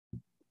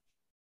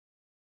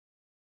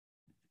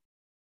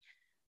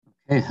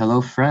Hey,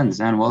 hello, friends,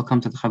 and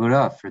welcome to the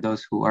Chabura. For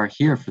those who are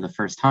here for the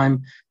first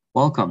time,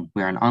 welcome.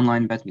 We are an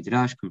online Bet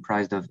Midrash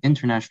comprised of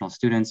international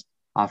students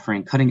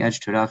offering cutting-edge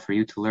Torah for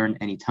you to learn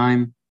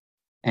anytime,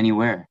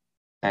 anywhere.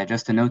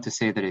 Just a note to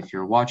say that if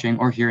you're watching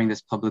or hearing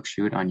this public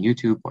shoot on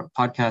YouTube or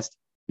podcast,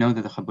 know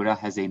that the Chabura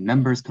has a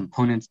members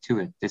component to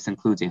it. This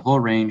includes a whole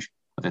range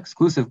of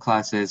exclusive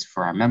classes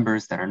for our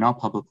members that are not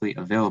publicly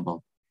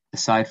available.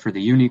 Aside for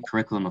the unique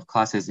curriculum of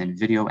classes in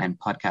video and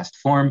podcast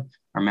form,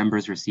 our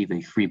members receive a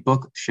free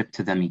book shipped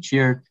to them each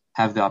year,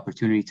 have the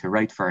opportunity to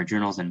write for our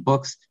journals and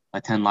books,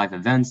 attend live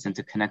events, and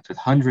to connect with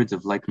hundreds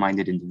of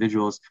like-minded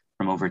individuals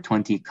from over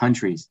 20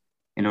 countries.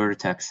 In order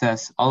to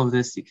access all of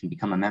this, you can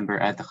become a member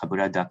at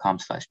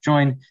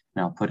thechabura.com/join, and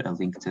I'll put a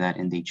link to that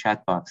in the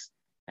chat box.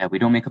 We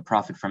don't make a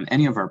profit from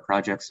any of our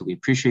projects, so we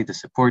appreciate the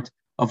support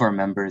of our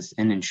members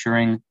in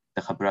ensuring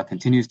the Chabura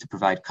continues to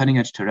provide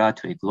cutting-edge Torah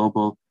to a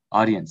global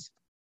audience.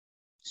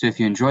 So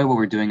if you enjoy what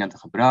we're doing at the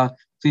Chabura,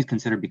 please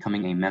consider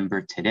becoming a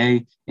member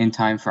today in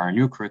time for our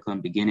new curriculum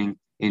beginning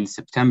in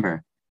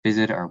September.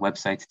 Visit our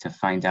website to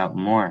find out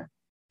more.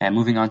 And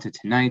moving on to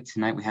tonight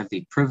we have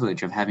the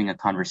privilege of having a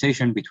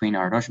conversation between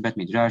our Rosh Bet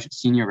Midrash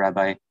Senior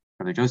Rabbi,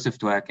 Rabbi Joseph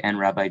Dweck, and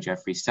Rabbi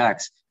Jeffrey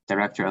Sachs,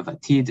 Director of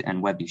Atid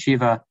and Web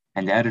Yeshiva,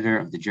 and the editor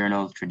of the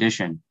journal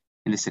Tradition.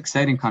 In this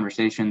exciting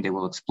conversation, they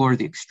will explore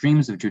the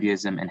extremes of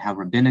Judaism and how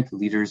rabbinic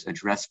leaders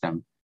address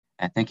them.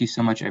 Thank you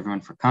so much,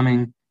 everyone, for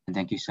coming. And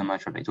thank you so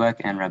much, Rabbi Dweck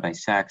and Rabbi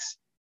Sachs.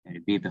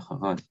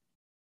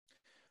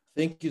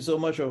 Thank you so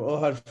much, Rabbi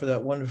Ohad, for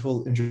that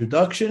wonderful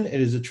introduction. It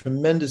is a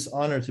tremendous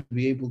honor to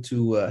be able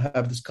to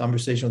have this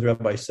conversation with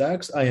Rabbi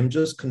Sachs. I am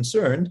just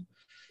concerned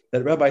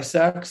that Rabbi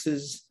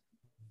Sachs's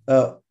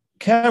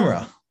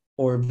camera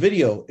or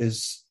video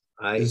is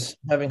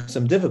having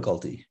some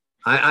difficulty.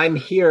 I'm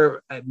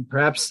here.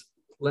 Perhaps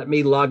let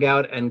me log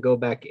out and go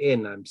back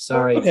in. I'm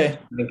sorry. Okay,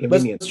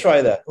 let's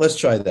try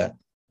that.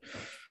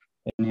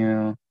 Can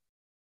you...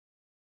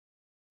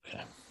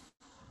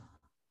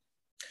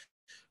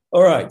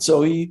 All right.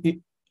 So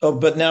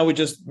but now we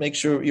just make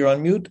sure you're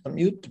on mute.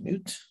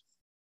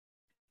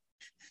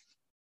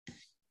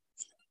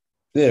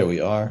 There we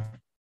are.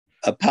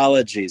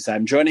 Apologies.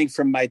 I'm joining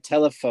from my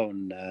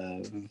telephone.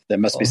 There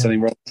must be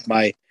something wrong with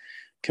my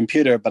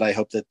computer, but I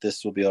hope that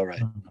this will be all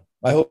right.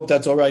 I hope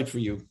that's all right for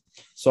you.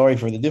 Sorry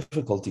for the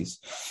difficulties.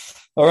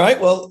 All right.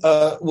 Well,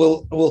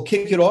 we'll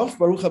kick it off.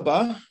 Baruch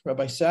haba,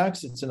 Rabbi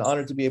Sachs. It's an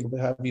honor to be able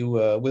to have you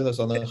with us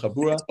on the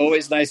Chabura. It's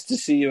always nice to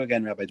see you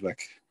again, Rabbi Dweck.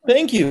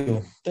 Thank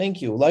you.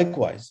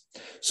 Likewise.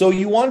 So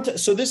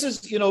this is,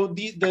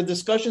 the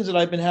discussions that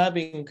I've been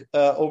having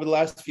over the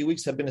last few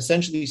weeks have been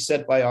essentially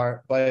set by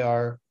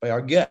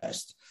our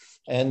guest,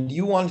 and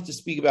you wanted to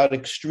speak about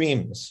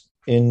extremes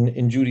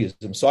in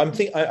Judaism. So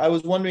I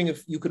was wondering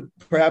if you could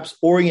perhaps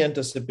orient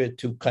us a bit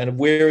to kind of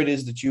where it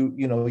is that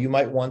you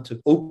might want to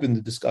open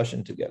the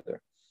discussion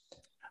together.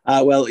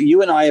 Well,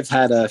 you and I have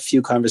had a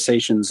few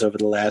conversations over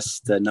the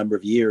last number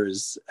of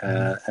years,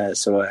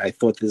 so I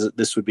thought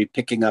this would be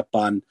picking up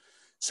on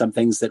some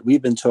things that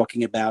we've been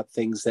talking about,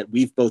 things that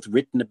we've both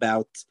written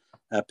about,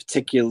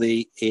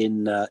 particularly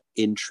in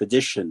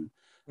tradition.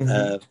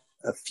 Mm-hmm.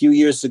 A few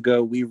years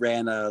ago, we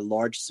ran a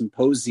large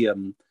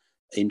symposium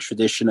in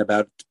tradition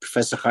about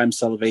Professor Chaim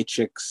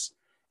Soloveitchik's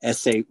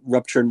essay,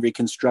 Rupture and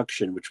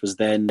Reconstruction, which was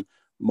then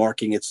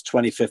marking its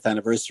 25th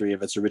anniversary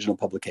of its original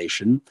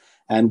publication.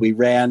 And we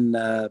ran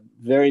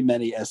very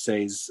many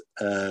essays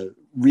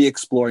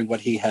re-exploring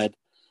what he had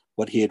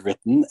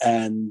written.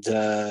 And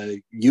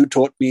you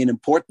taught me an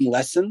important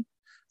lesson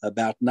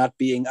about not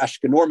being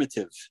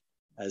Ashkenormative,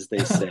 as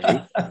they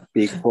say,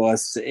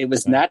 because it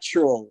was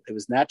natural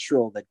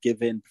that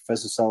given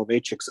Professor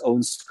Soloveitchik's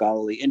own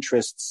scholarly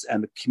interests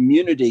and the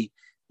community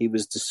he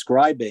was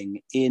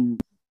describing in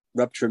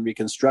Rupture and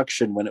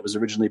Reconstruction when it was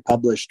originally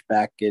published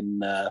back in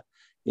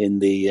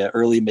the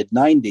early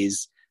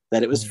mid-90s,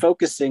 that it was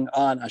focusing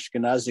on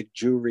Ashkenazic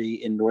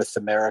Jewry in North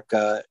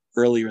America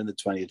earlier in the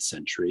 20th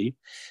century.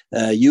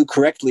 You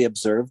correctly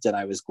observed, and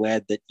I was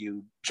glad that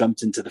you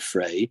jumped into the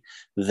fray,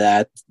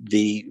 that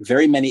the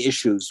very many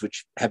issues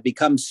which have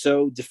become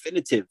so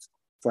definitive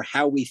for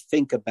how we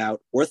think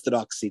about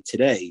orthodoxy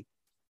today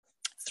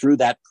through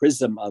that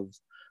prism of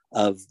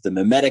the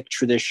mimetic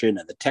tradition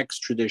and the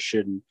text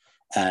tradition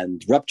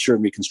and Rupture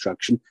and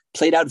Reconstruction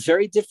played out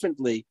very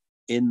differently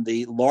in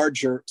the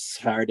larger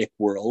Sephardic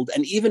world.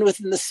 And even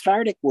within the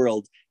Sephardic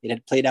world, it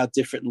had played out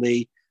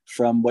differently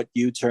from what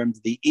you termed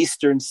the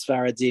Eastern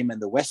Sephardim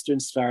and the Western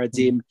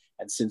Sephardim.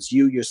 And since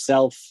you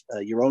yourself,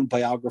 your own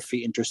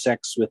biography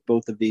intersects with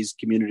both of these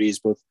communities,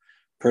 both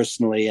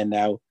personally and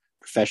now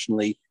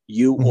professionally,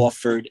 you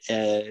offered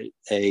a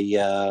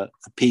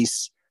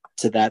piece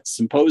to that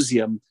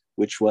symposium,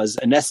 which was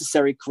a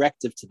necessary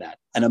corrective to that.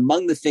 And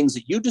among the things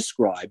that you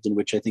described, in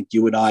which I think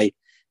you and I,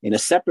 in a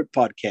separate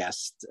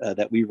podcast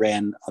that we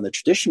ran on the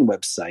Tradition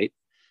website,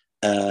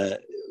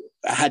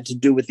 had to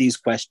do with these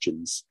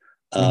questions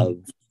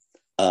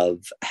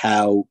of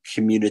how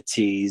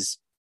communities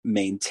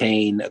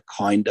maintain a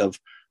kind of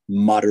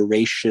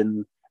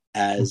moderation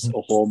as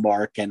a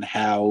hallmark, and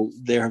how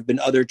there have been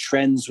other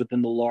trends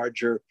within the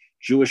larger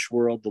Jewish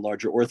world, the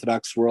larger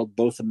Orthodox world,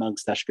 both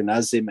amongst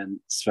Ashkenazim and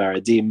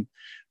Sfaradim,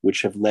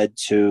 which have led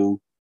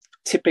to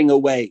tipping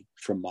away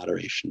from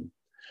moderation.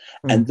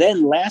 And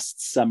then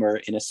last summer,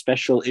 in a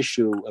special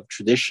issue of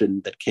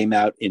Tradition that came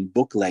out in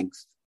book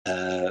length,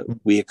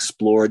 we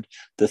explored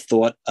the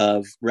thought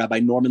of Rabbi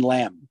Norman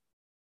Lamb,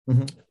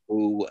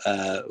 who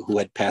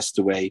had passed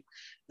away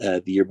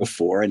the year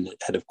before and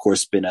had, of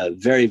course, been a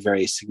very,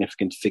 very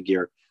significant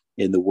figure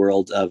in the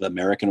world of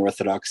American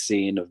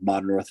Orthodoxy and of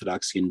modern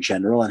Orthodoxy in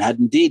general, and had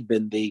indeed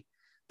been the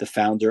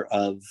founder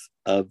of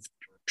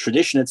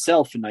Tradition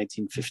itself in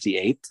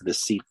 1958, the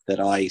seat that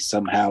I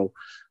somehow,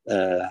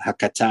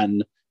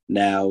 Hakatan,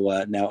 now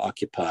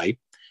occupy.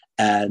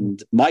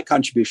 And my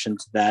contribution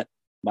to that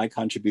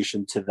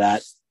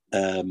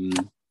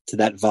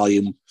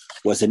volume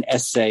was an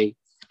essay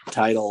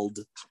titled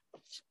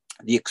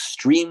 "The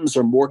Extremes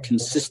Are More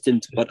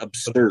Consistent but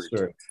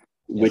Absurd,"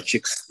 which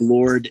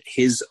explored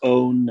his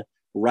own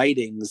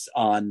writings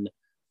on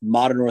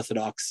modern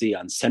Orthodoxy,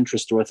 on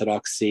centrist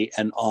Orthodoxy,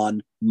 and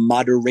on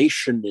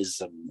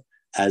moderationism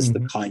as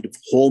the kind of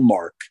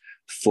hallmark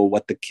for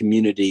what the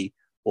community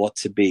ought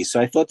to be.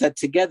 So I thought that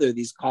together,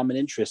 these common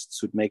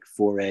interests would make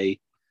for an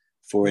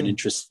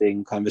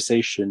interesting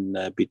conversation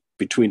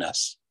between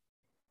us.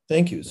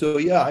 Thank you. So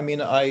yeah, I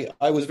mean, I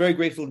was very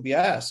grateful to be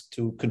asked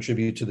to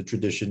contribute to the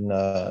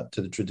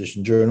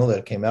Tradition journal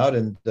that came out,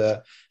 and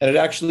it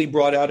actually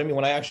brought out. I mean,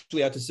 when I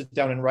actually had to sit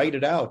down and write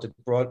it out,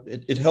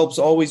 it helps.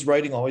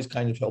 Writing always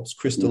kind of helps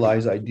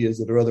crystallize ideas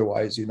that are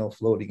otherwise,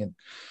 floating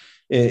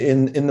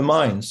in the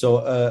mind. So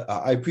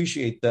I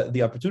appreciate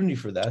the opportunity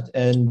for that.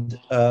 And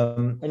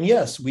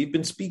yes, we've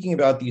been speaking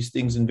about these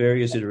things in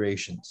various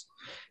iterations.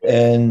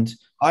 And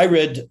I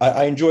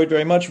enjoyed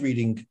very much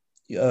reading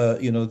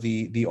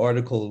the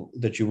article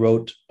that you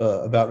wrote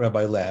about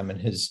Rabbi Lamb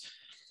and his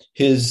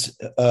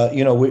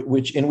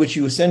in which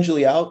you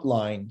essentially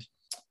outlined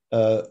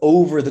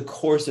over the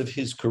course of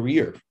his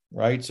career,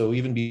 right? So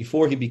even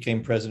before he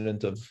became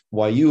president of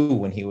YU,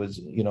 when he was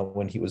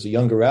a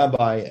younger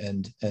rabbi,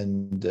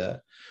 and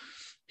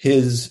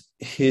his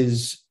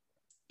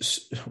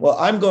well,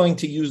 I'm going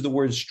to use the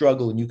word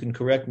struggle, and you can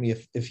correct me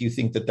if you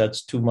think that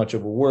that's too much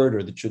of a word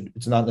or that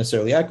it's not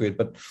necessarily accurate.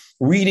 But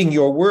reading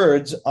your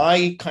words,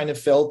 I kind of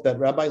felt that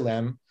Rabbi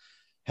Lamb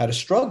had a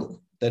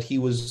struggle that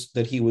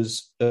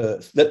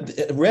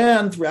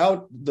ran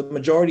throughout the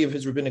majority of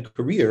his rabbinic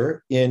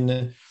career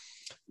in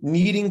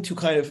needing to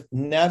kind of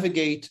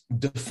navigate,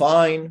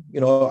 define.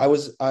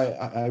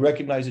 I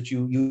recognize that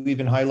you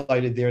even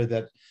highlighted there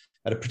that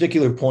at a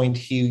particular point,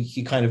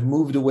 he kind of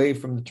moved away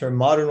from the term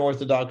modern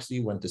Orthodoxy,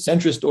 went to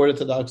centrist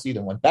Orthodoxy,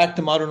 then went back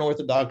to modern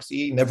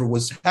Orthodoxy, never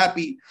was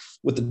happy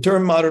with the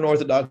term modern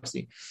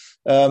Orthodoxy.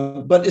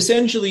 But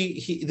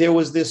essentially, there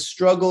was this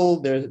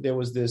struggle, there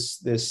was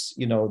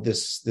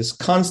this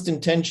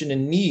constant tension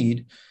and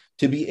need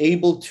to be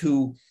able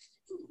to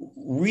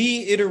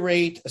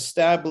reiterate,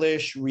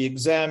 establish,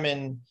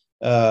 re-examine,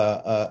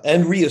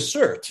 and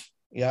reassert,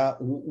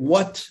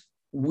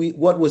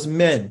 what was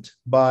meant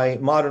by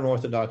modern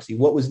Orthodoxy,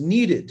 what was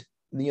needed,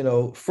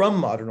 from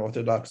modern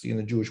Orthodoxy in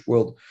the Jewish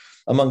world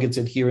among its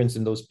adherents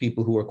and those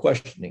people who were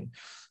questioning.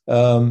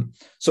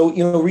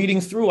 So reading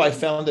through, I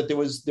found that there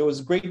was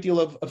a great deal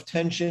of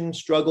tension,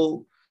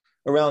 struggle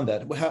around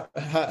that.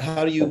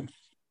 How do you?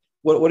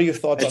 What are your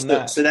thoughts on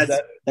that? So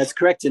that's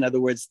correct. In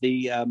other words,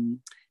 the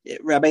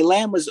Rabbi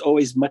Lamb was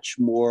always much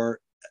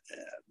more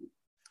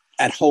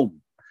at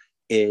home,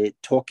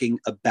 talking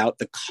about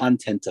the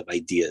content of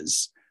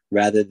ideas,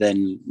 rather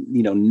than,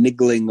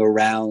 niggling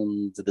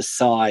around the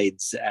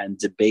sides and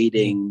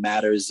debating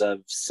matters of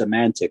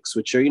semantics,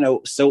 which are,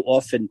 so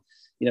often,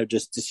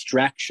 just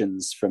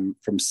distractions from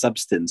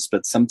substance,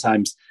 but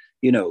sometimes,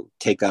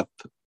 take up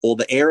all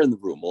the air in the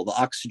room, all the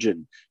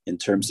oxygen in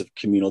terms of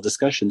communal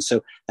discussion.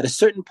 So at a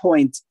certain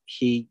point,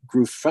 he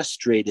grew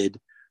frustrated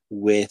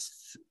with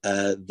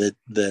the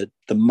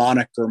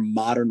moniker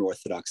modern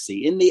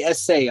Orthodoxy. In the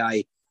essay,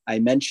 I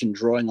mentioned,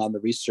 drawing on the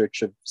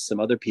research of some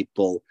other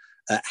people,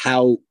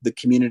 how the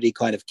community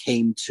kind of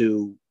came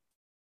to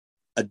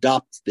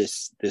adopt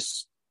this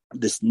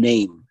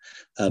name,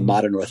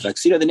 modern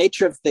Orthodox. The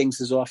nature of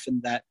things is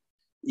often that,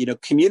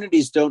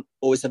 communities don't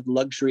always have the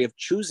luxury of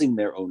choosing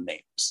their own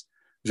names.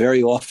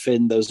 Very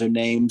often, those are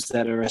names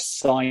that are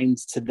assigned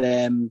to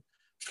them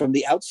from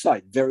the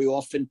outside, very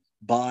often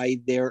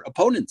by their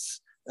opponents.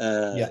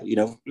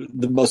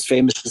 The most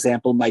famous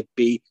example might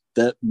be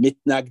the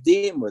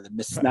mitnagdim or the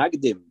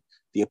misnagdim.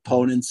 The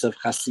opponents of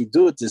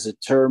Hasidut is a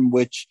term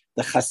which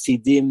the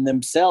Hasidim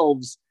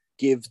themselves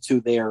give to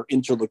their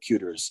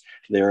interlocutors,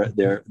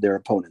 their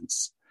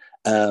opponents.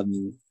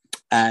 And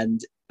at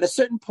a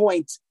certain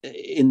point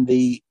in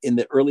the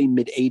early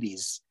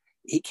mid-'80s,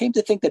 he came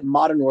to think that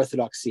modern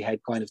Orthodoxy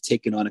had kind of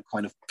taken on a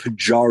kind of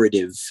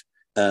pejorative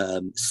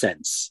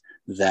sense,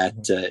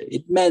 that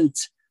it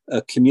meant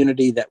a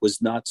community that was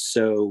not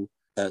so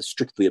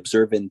strictly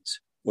observant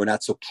or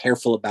not so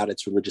careful about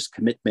its religious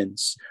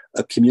commitments,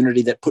 a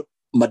community that put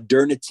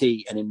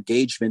modernity and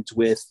engagement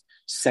with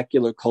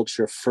secular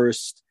culture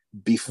first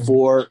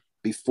before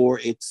before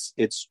its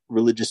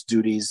religious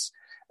duties,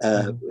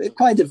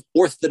 kind of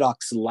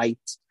orthodox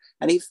light.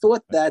 And he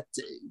thought that,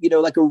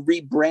 like a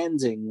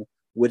rebranding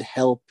would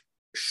help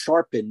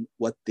sharpen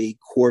what the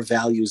core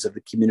values of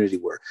the community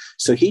were.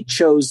 So he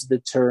chose the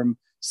term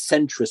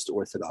centrist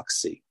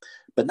orthodoxy,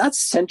 but not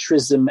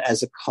centrism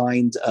as a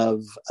kind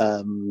of,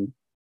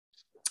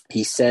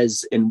 he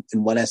says in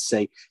one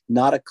essay,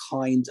 not a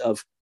kind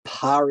of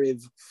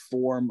pariv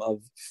form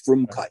of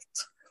frumkeit,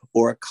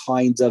 or a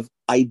kind of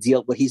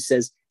ideal, what he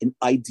says, an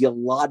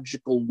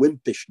ideological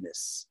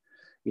wimpishness.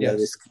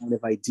 This kind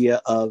of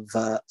idea of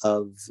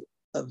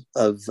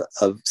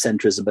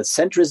centrism, but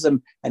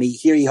centrism, and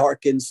he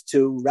harkens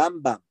to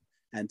Rambam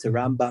and to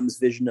Rambam's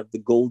vision of the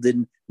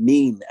golden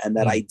mean, and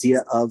that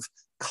idea of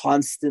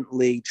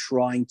constantly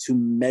trying to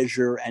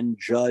measure and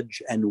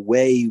judge and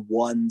weigh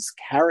one's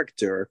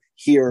character,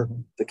 here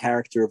the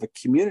character of a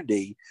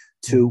community,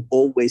 to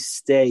always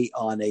stay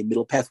on a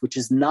middle path, which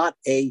is not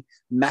a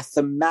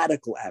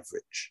mathematical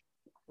average,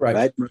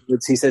 right?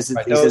 He says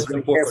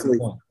very carefully.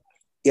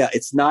 Yeah,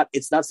 it's not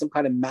some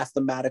kind of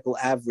mathematical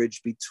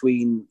average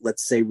between,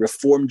 let's say,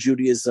 Reform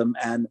Judaism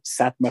and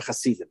Satmar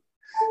Hasidim,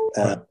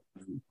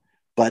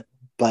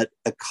 but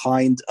a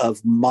kind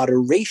of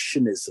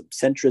moderationism,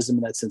 centrism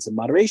in that sense of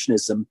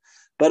moderationism.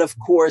 But of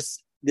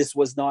course, this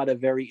was not a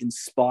very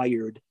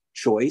inspired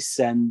choice,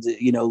 and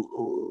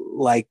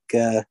like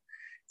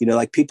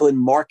people in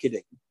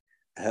marketing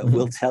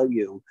will tell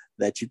you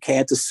that you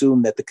can't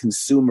assume that the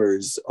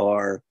consumers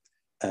are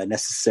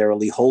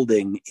necessarily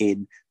holding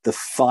in the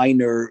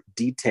finer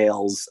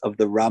details of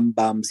the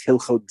Rambam's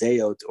Hilchot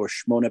Deot or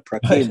Shmona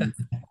Prakim,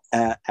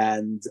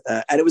 and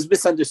it was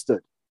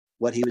misunderstood.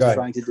 What he was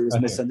trying to do was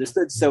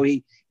misunderstood. So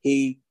he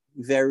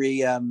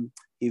very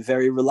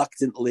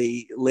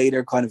reluctantly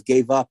later kind of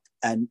gave up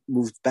and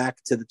moved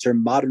back to the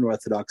term modern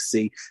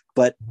orthodoxy,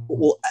 but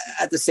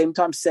at the same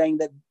time saying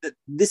that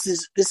this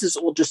is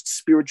all just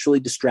spiritually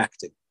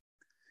distracting.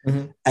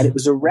 And it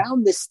was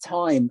around this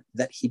time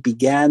that he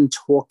began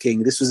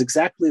talking. This was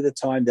exactly the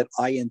time that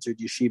I entered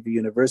Yeshiva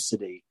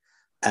University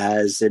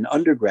as an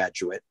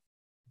undergraduate.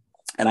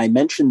 And I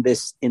mentioned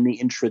this in the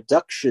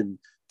introduction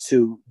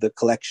to the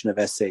collection of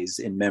essays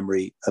in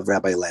memory of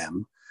Rabbi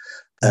Lamb,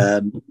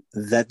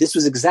 that this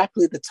was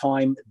exactly the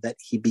time that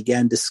he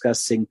began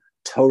discussing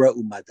Torah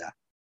Umada,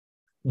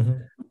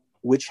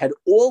 which had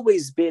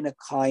always been a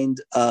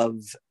kind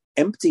of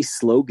empty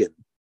slogan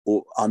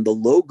on the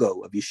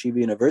logo of Yeshiva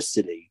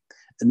University.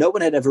 And no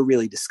one had ever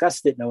really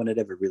discussed it. No one had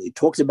ever really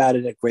talked about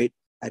it at great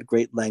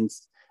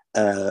length.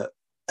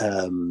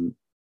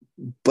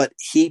 But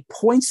he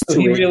points to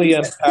he it. He really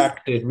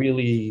unpacked it,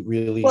 really.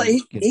 Well,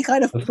 he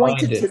kind of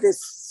pointed to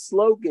this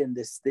slogan,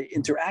 the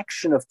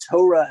interaction of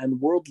Torah and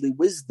worldly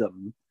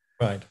wisdom,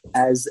 right,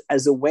 as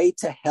a way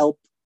to help,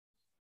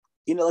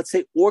 let's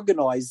say,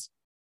 organize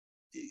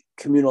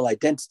communal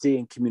identity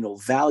and communal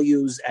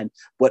values, and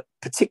what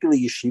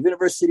particularly Yeshiva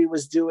University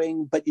was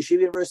doing. But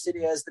Yeshiva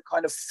University as the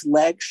kind of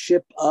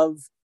flagship of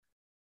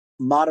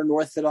modern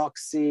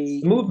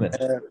orthodoxy movement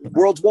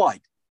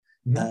worldwide.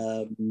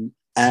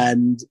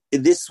 And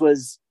this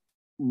was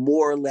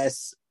more or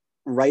less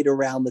right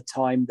around the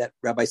time that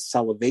Rabbi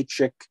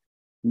Soloveitchik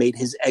made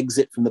his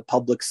exit from the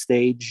public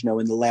stage.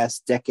 In the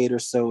last decade or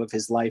so of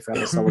his life,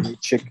 Rabbi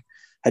Soloveitchik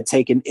had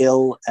taken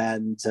ill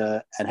and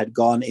had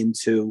gone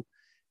into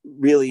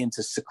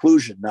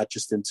seclusion, not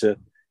just into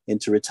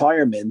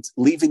retirement,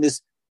 leaving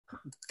this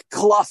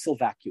colossal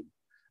vacuum,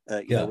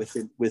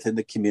 within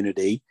the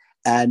community.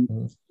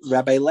 And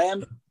Rabbi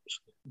Lamb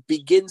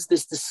begins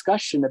this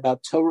discussion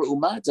about Torah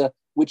Umada,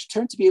 which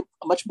turned to be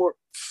a much more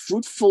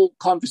fruitful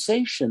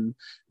conversation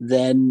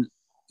than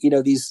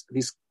these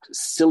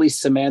silly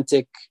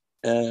semantic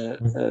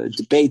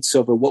debates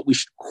over what we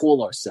should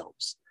call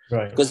ourselves.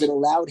 Right. Because it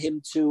allowed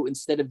him to,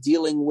 instead of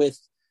dealing with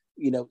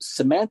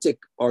semantic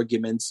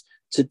arguments,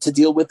 to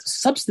deal with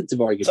substantive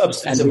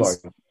arguments.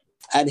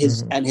 And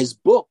his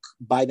book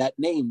by that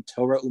name,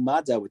 Torah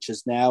Umada, which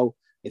has now,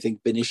 I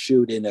think, been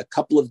issued in a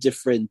couple of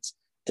different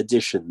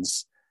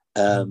editions.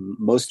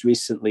 Most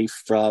recently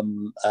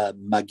from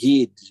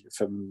Magid,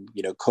 from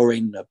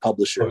Koren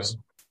publishers,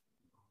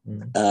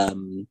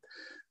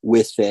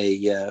 with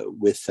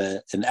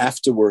an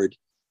afterword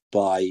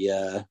by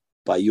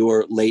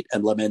your late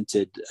and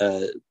lamented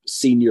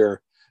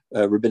senior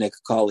rabbinic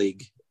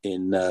colleague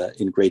in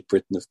Great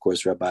Britain, of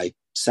course, Rabbi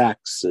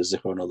Sachs,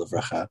 Zichrono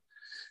Livracha,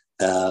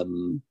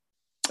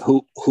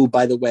 who,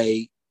 by the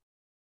way,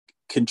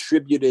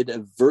 contributed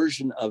a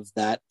version of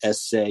that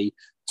essay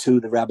to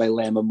the Rabbi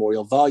Lamb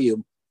Memorial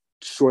Volume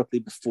shortly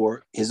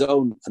before his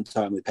own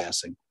untimely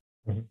passing.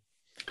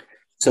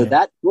 So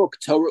that book,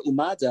 Torah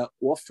Umada,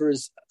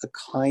 offers a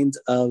kind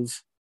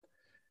of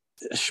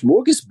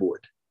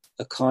smorgasbord,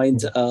 a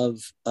kind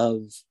of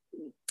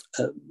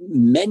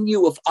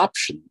menu of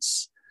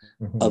options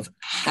of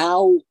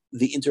how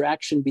the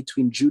interaction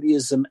between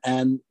Judaism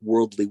and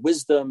worldly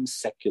wisdom,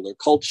 secular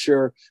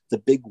culture, the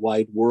big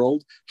wide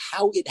world,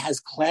 how it has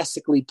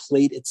classically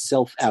played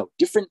itself out,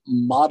 different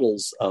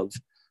models of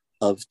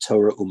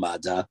Torah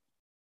Umada,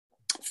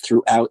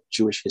 throughout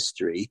Jewish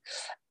history.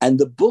 And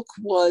the book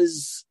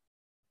was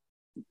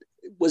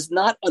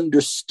not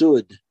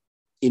understood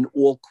in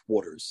all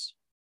quarters.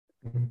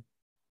 Mm-hmm.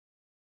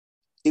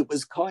 It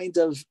was kind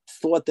of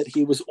thought that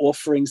he was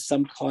offering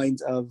some kind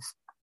of,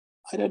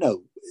 I don't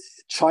know,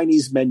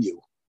 Chinese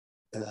menu.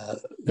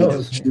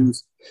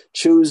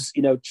 Choose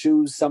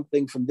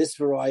something from this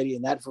variety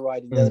and that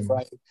variety and the other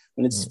variety.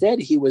 When instead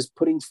he was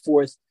putting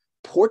forth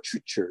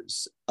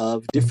portraitures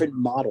of different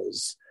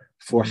models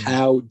for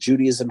how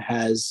Judaism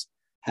has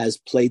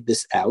played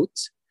this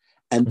out.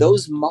 And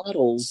those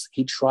models,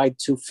 he tried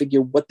to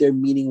figure what their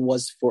meaning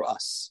was for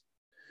us.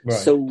 Right.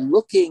 So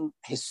looking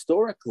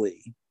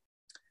historically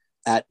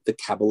at the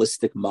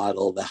Kabbalistic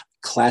model, the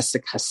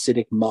classic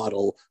Hasidic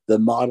model, the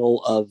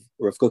model of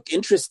Rav Kook.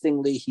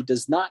 Interestingly, he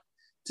does not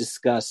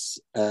discuss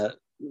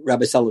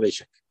Rabbi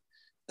Soloveitchik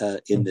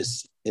in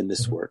this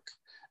work.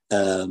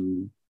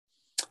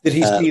 Did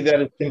he see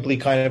that as simply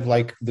kind of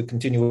like the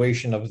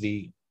continuation of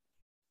the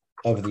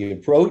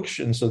approach,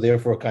 and so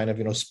therefore kind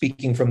of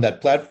speaking from that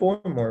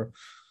platform? Or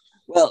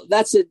well,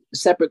 that's a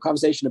separate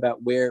conversation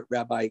about where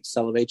Rabbi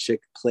Soloveitchik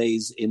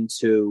plays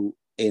into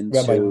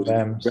Rabbi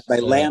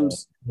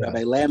Lamb's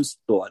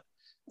thought,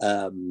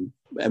 and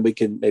we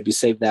can maybe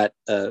save that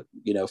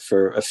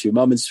for a few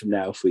moments from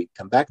now if we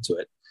come back to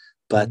it.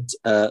 But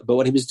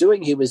what he was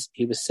doing, he was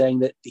saying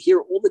that here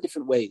are all the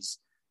different ways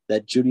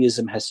that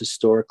Judaism has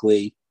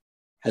historically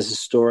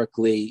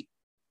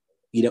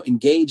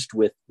engaged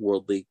with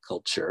worldly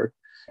culture,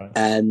 right.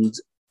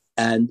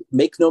 and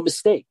make no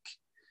mistake,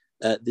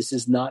 this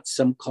is not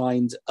some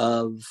kind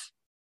of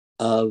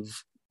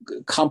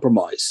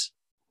compromise.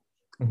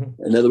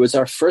 Mm-hmm. In other words,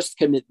 our first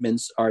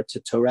commitments are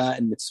to Torah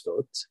and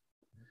mitzvot,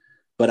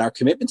 but our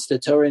commitments to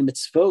Torah and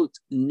mitzvot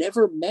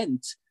never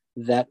meant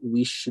that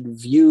we should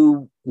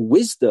view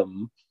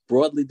wisdom,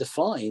 broadly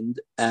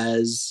defined,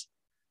 as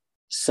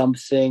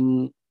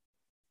something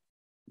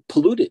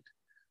polluted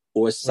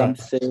or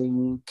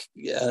something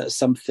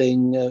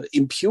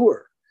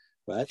impure.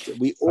 Right?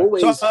 We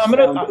always found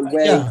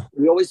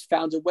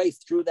a way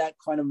through that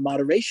kind of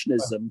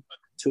moderationism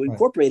to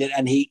incorporate it,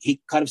 and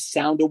he kind of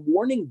sounded a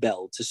warning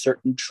bell to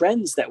certain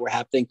trends that were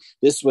happening.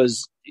 This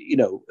was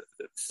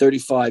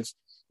 35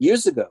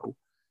 years ago,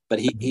 but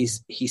he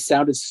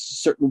sounded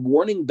certain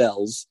warning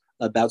bells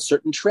about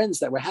certain trends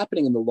that were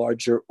happening in the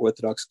larger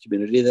Orthodox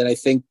community that I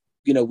think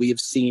we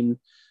have seen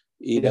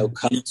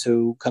come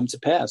to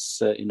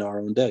pass in our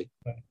own day.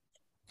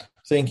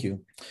 Thank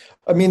you.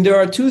 I mean, there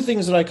are two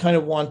things that I kind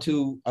of want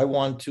to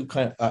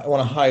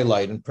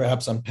highlight and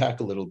perhaps unpack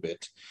a little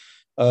bit.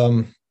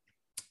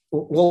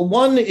 Well,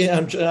 one,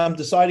 I'm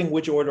deciding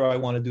which order I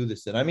want to do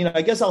this in. I mean,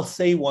 I guess I'll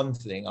say one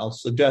thing. I'll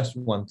suggest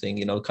one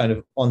thing, kind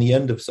of on the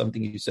end of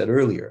something you said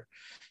earlier,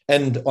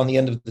 and on the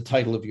end of the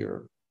title of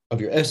your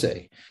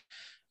essay,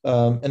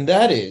 and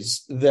that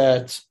is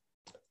that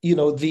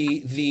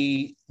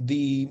the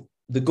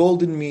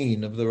golden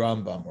mean of the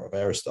Rambam or of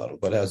Aristotle,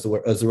 but as the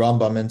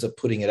Rambam ends up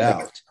putting it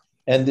out,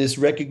 and this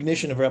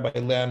recognition of Rabbi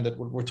Lamb that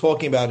what we're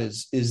talking about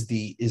is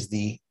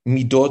the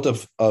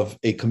midot of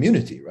a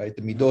community, right?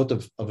 The midot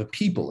of a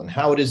people, and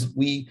how it is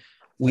we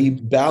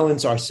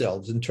balance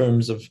ourselves in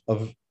terms of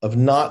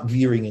not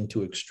veering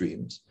into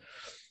extremes.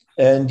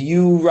 And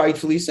you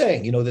rightfully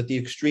saying, that the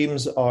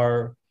extremes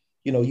are,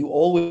 you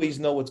always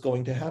know what's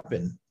going to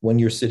happen when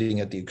you're sitting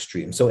at the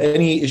extreme. So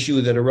any issue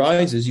that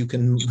arises, you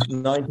can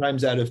 9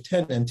 times out of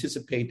 10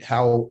 anticipate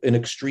how an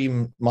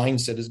extreme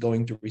mindset is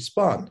going to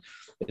respond.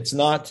 It's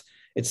not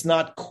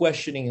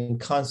questioning and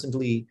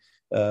constantly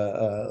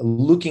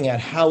looking at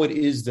how it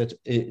is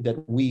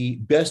that we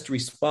best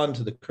respond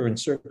to the current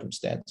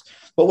circumstance.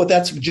 But what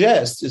that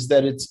suggests is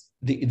that it's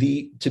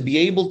to be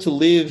able to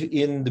live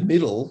in the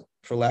middle,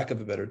 for lack of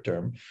a better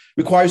term,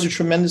 requires a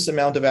tremendous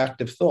amount of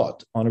active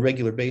thought on a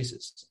regular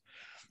basis.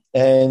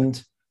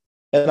 And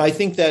I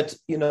think that,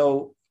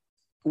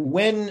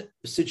 when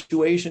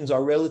situations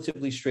are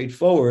relatively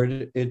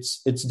straightforward,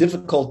 it's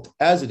difficult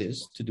as it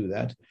is to do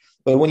that.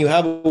 But when you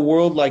have a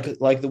world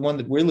like the one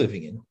that we're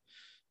living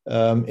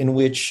in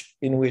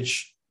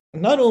which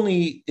not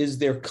only is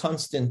there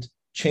constant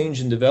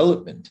change and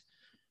development,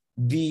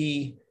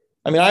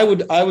 I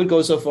would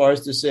go so far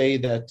as to say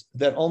that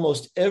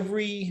almost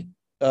every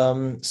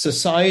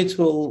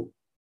societal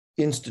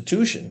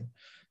institution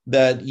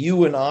that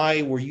you and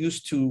I were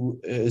used to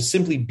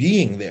simply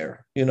being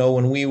there,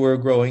 when we were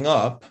growing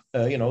up,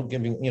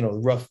 giving, a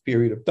rough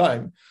period of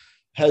time,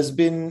 has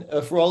been,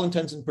 for all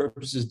intents and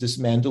purposes,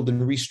 dismantled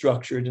and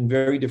restructured in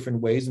very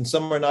different ways. And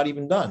some are not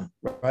even done,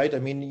 right? I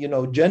mean,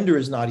 gender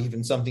is not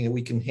even something that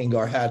we can hang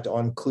our hat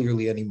on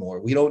clearly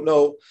anymore. We don't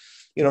know,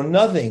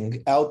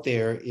 nothing out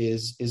there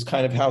is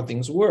kind of how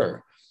things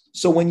were.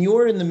 So when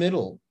you're in the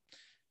middle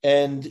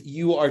and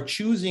you are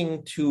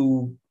choosing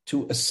to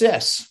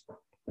assess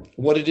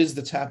what it is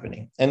that's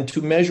happening and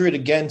to measure it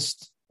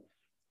against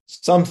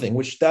something,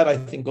 which that I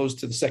think goes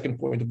to the second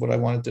point of what I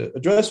wanted to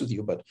address with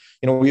you. But,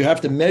 you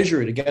have to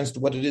measure it against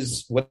what it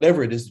is,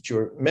 whatever it is that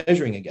you're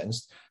measuring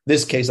against.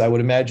 This case, I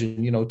would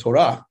imagine,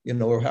 Torah,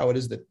 or how it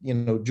is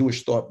that,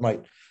 Jewish thought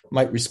might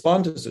might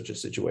respond to such a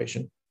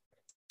situation,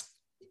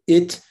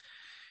 it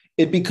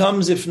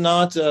becomes, if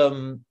not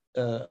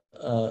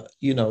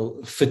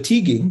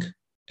fatiguing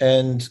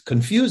and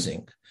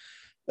confusing,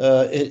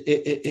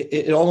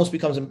 it almost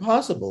becomes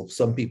impossible,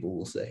 some people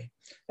will say.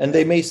 And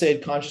they may say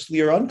it consciously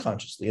or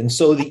unconsciously. And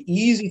so the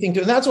easy thing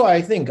and that's why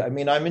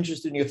I'm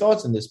interested in your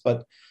thoughts on this,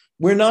 but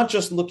we're not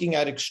just looking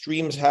at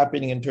extremes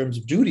happening in terms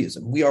of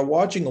Judaism. We are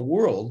watching a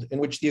world in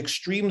which the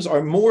extremes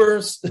are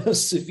more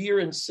severe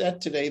and set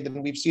today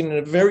than we've seen in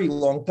a very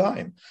long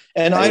time.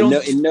 And I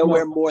don't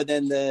nowhere more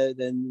than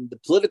the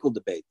political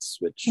debates,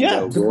 which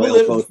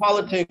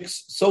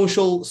politics,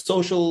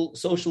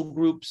 social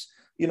groups.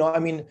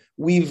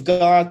 We've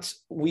got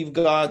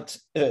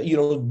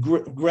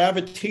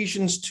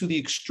gravitations to the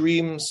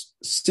extremes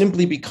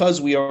simply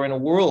because we are in a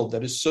world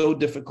that is so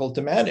difficult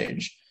to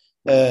manage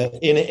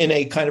in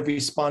a kind of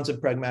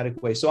responsive,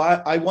 pragmatic way. So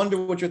I wonder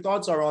what your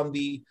thoughts are on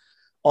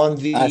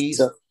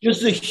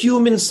just the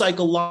human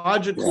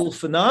psychological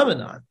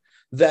phenomenon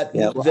that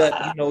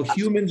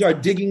humans are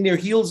digging their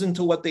heels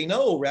into what they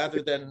know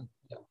rather than.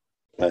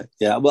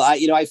 Well,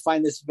 I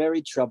find this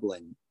very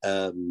troubling,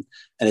 and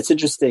it's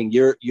interesting.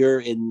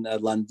 You're in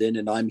London,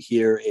 and I'm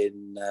here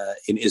in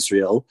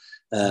Israel.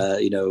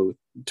 Two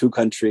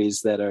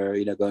countries that are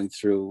going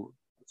through,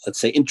 let's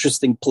say,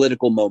 interesting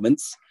political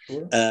moments.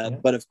 Sure.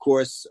 But of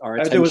course, our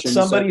attention. There was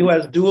somebody who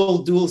has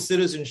dual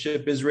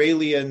citizenship,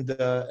 Israeli and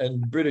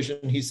British,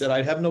 and he said,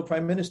 "I'd have no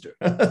prime minister."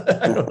 I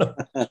don't know.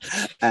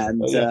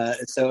 And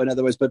so, in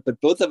other words, but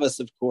both of us,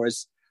 of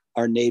course,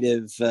 are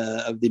native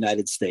of the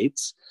United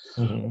States.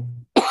 Mm-hmm.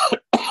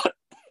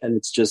 And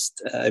it's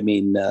just,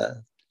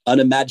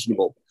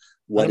 unimaginable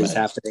what is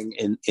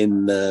happening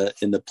in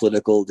the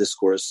political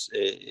discourse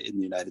in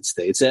the United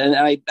States. And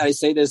I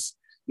say this,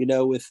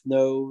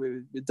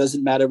 it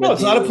doesn't matter whether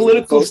it's not a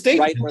political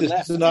statement. Right or this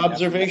left. Is an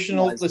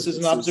observational. This is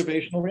an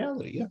observational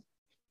reality. Yeah.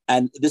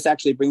 And this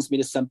actually brings me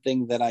to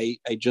something that I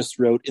just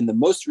wrote in the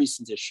most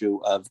recent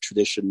issue of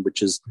Tradition,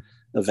 which is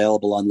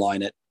available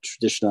online at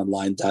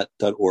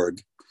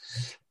traditiononline.org.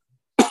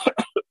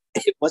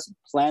 It wasn't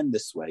planned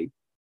this way,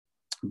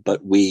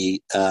 but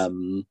we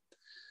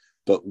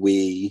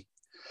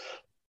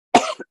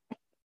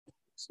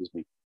excuse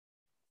me.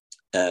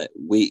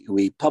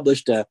 We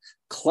published a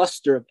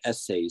cluster of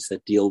essays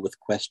that deal with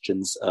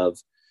questions of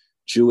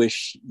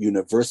Jewish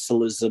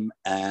universalism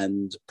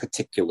and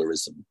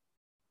particularism.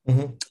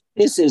 Mm-hmm.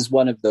 This is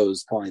one of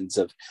those kinds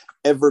of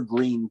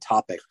evergreen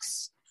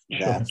topics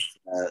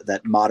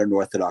that modern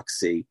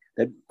Orthodoxy,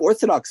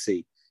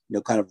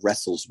 kind of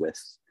wrestles with.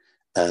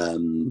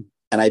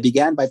 And I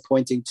began by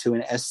pointing to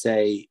an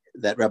essay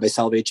that Rabbi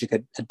Soloveitchik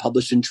had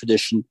published in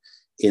Tradition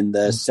in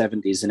the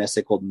 70s, an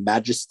essay called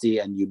Majesty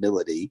and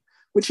Humility,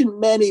 which in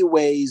many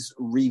ways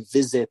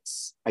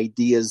revisits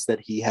ideas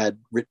that he had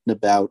written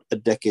about a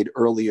decade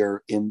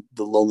earlier in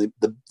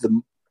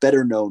the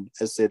better known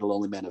essay, The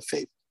Lonely Man of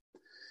Faith.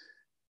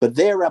 But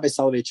there, Rabbi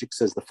Soloveitchik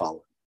says the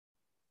following: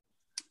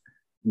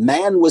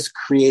 man was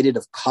created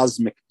of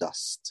cosmic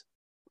dust.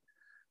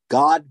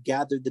 God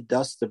gathered the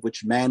dust of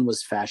which man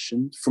was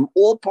fashioned from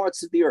all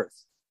parts of the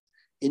earth.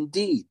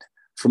 Indeed,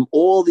 from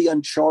all the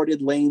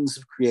uncharted lanes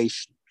of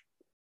creation.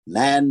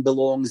 Man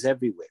belongs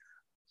everywhere.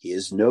 He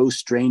is no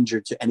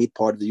stranger to any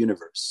part of the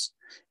universe.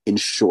 In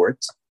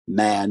short,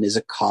 man is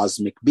a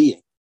cosmic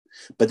being.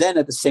 But then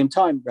at the same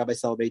time, Rabbi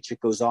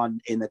Soloveitchik goes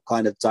on in a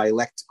kind of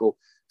dialectical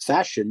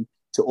fashion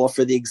to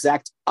offer the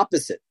exact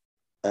opposite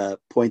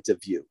point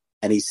of view.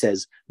 And he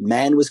says,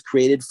 man was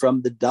created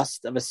from the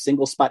dust of a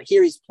single spot.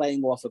 Here he's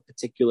playing off a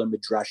particular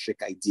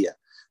midrashic idea,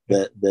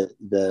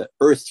 the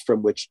earth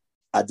from which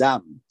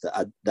Adam,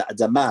 the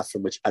Adamah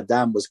from which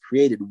Adam was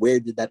created. Where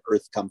did that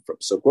earth come from?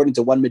 So according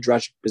to one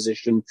midrashic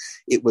position,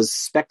 it was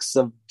specks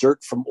of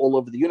dirt from all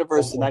over the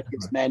universe, and that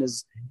gives man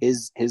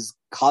his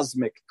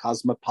cosmic,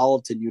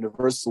 cosmopolitan,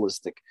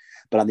 universalistic.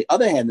 But on the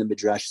other hand, the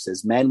midrash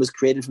says man was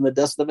created from the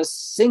dust of a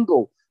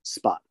single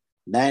spot.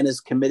 Man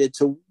is committed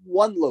to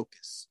one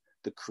locus.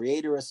 The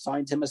Creator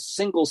assigned him a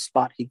single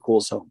spot he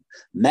calls home.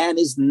 Man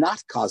is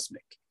not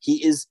cosmic.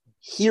 He is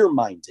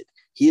here-minded.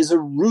 He is a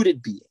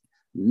rooted being,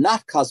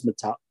 not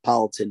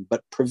cosmopolitan,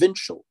 but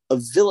provincial, a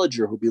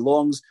villager who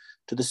belongs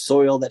to the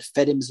soil that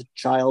fed him as a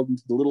child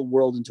into the little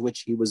world into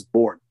which he was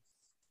born.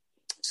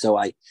 So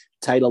I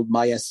titled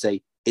my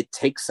essay, It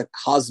Takes a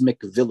Cosmic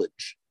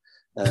Village.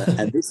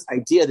 And this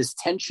idea, this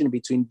tension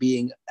between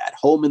being at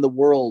home in the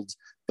world,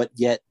 but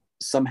yet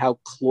somehow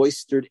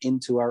cloistered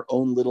into our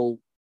own little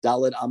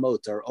Dalet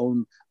Amot, our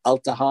own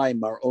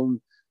Altaheim, our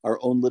own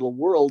little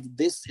world.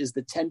 This is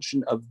the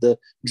tension of the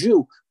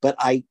Jew. But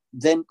I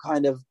then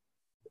kind of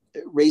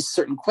raise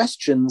certain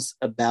questions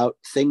about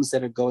things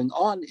that are going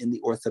on in the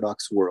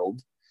Orthodox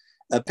world,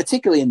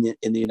 particularly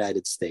in the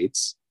United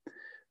States,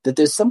 that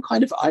there's some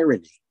kind of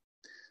irony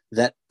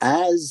that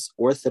as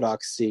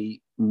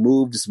Orthodoxy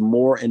moves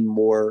more and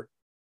more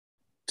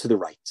to the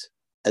right,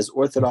 as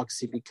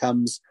Orthodoxy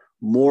becomes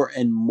more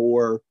and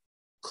more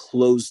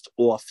closed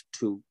off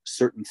to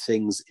certain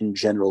things in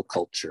general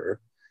culture,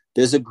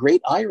 there's a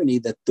great irony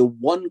that the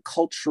one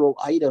cultural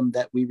item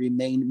that we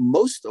remain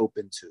most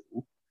open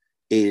to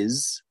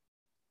is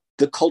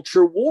the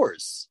culture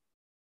wars.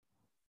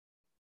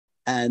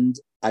 And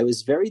I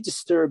was very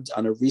disturbed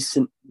on a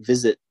recent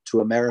visit to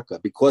America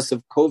because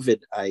of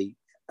COVID. I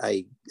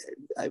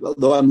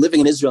although I'm living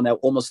in Israel now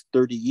almost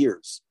 30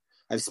 years,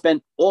 I've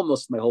spent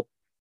almost my whole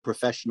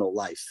professional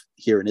life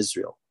here in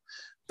Israel.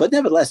 But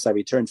nevertheless, I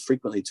return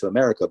frequently to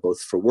America,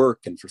 both for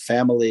work and for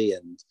family.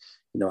 And,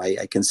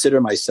 I consider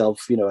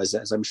myself,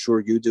 as I'm sure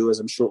you do, as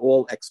I'm sure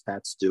all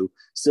expats do,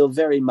 still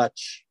very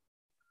much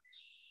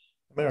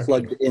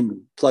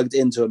plugged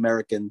into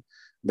American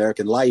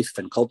life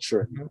and culture,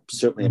 and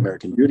certainly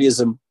American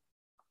Judaism.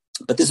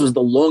 But this was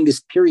the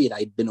longest period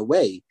I'd been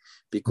away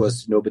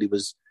because nobody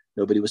was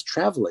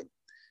traveling.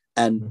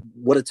 And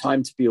what a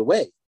time to be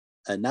away.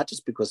 And not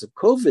just because of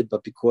COVID,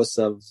 but because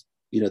of,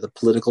 the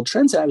political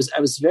trends. And I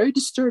was very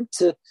disturbed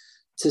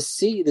to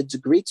see the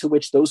degree to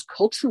which those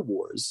culture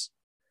wars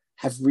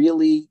have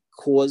really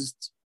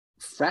caused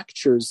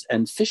fractures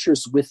and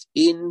fissures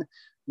within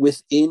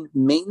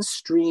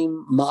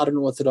mainstream modern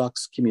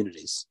Orthodox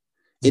communities.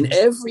 In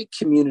every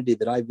community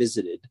that I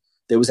visited,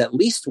 there was at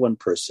least one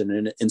person,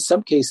 and in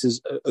some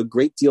cases a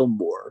great deal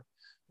more,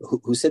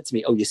 who said to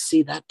me, "Oh, you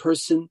see that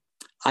person?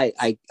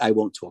 I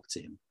won't talk to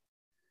him.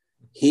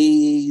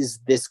 He's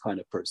this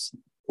kind of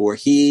person, or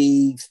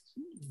he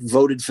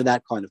voted for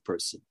that kind of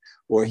person,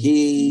 or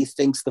he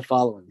thinks the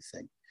following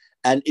thing."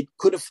 And it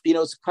could have,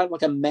 it's kind of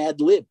like a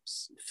Mad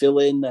Libs, fill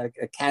in a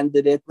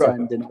candidate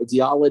and an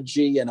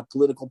ideology and a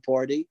political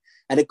party.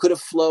 And it could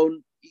have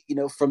flown,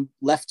 from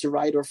left to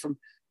right or from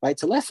right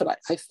to left. And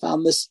I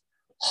found this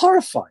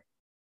horrifying.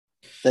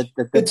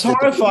 It's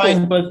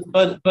horrifying,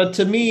 but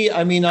to me,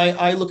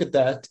 I look at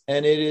that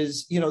and it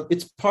is,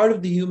 it's part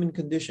of the human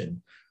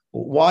condition.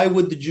 Why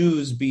would the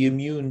Jews be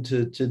immune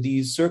to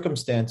these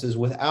circumstances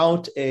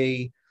without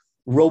a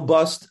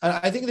robust?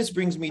 I think this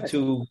brings me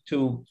to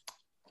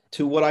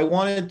what I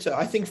wanted to.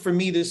 I think for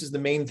me, this is the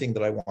main thing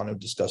that I want to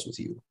discuss with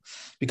you,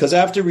 because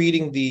after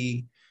reading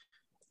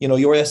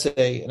your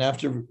essay and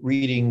after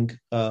reading,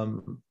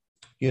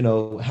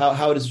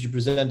 how it is you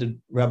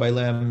presented Rabbi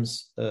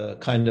Lamb's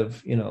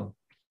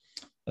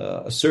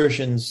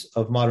assertions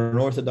of modern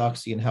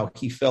Orthodoxy and how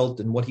he felt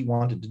and what he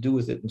wanted to do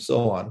with it and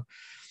so on,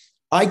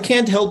 I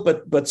can't help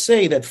but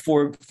say that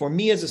for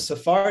me as a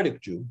Sephardic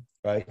Jew,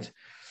 right,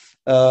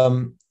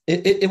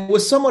 it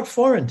was somewhat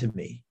foreign to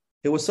me.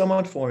 It was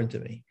somewhat foreign to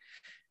me,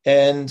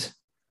 and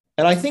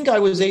I think I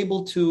was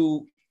able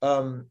to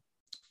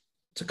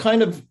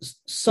kind of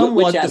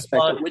somewhat.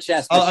 Which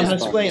aspect? I'll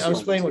explain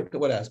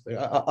what aspect.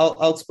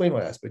 I'll explain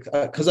what aspect,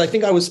 because I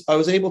think I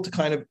was able to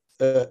kind of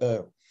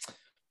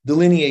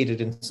delineate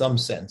it in some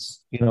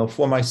sense,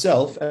 for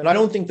myself. And I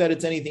don't think that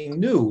it's anything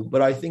new,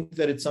 but I think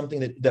that it's something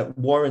that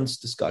warrants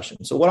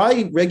discussion. So what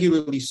I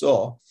regularly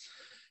saw,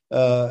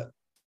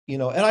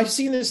 and I've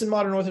seen this in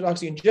modern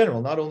Orthodoxy in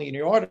general, not only in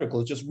your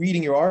article, just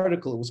reading your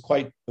article, it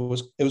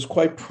was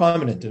quite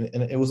prominent,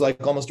 and it was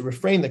like almost a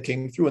refrain that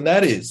came through, and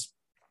that is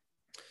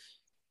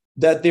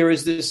that there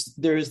is this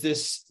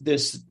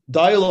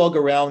dialogue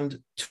around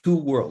two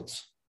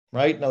worlds,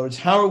 right? In other words,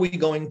 how are we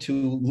going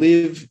to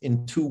live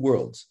in two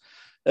worlds?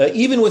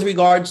 Even with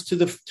regards to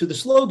the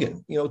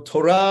slogan,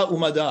 Torah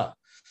Umada,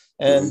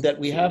 and that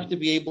we have to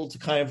be able to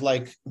kind of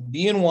like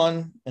be in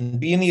one and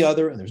be in the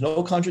other, and there's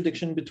no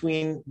contradiction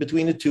between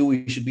the two.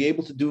 We should be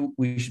able to do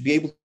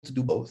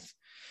both.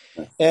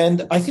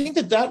 And I think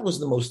that was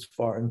the most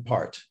foreign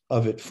part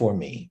of it for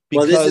me.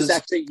 Well, this is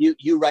actually,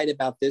 you write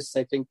about this,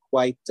 I think,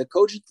 quite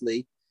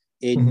cogently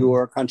in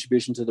your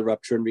contribution to the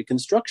Rupture and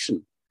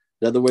Reconstruction.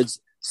 In other words,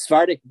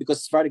 Sephardic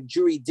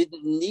Jewry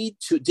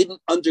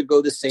didn't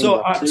undergo the same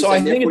ruptures, so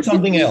I think it's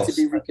something else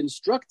to be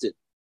reconstructed.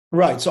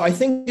 Right. So I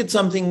think it's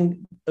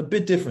something a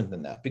bit different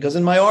than that, because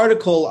in my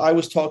article, I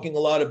was talking a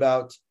lot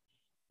about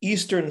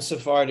Eastern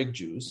Sephardic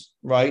Jews,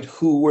 right,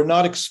 who were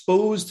not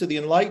exposed to the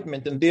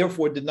Enlightenment and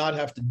therefore did not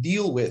have to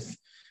deal with,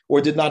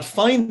 or did not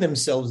find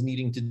themselves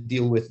needing to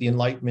deal with the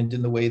Enlightenment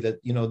in the way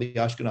that, the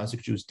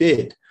Ashkenazic Jews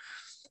did.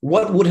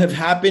 What would have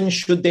happened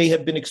should they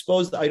have been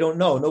exposed? I don't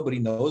know. Nobody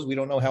knows. We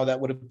don't know how that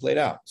would have played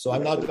out. So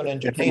I'm not going to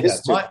entertain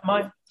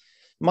that.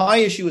 My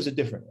issue is a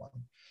different one.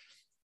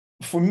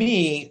 For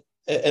me,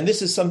 and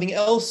this is something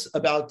else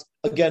about,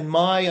 again,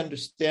 my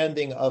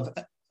understanding of,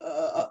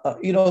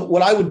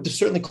 what I would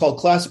certainly call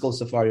classical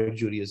Sephardic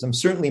Judaism,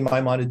 certainly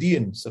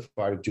Maimonidean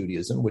Sephardic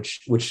Judaism,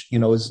 which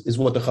is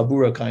what the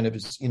Chabura kind of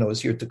is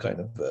here to kind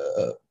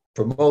of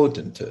promote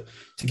and to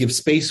give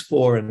space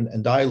for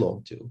and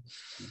dialogue to.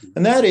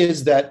 And that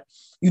is that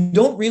you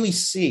don't really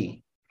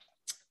see,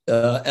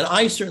 and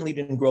I certainly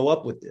didn't grow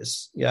up with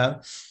this,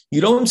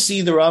 you don't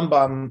see the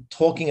Rambam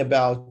talking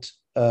about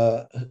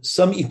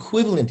some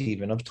equivalent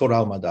even of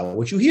Torah U'Madah.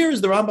 What you hear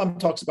is the Rambam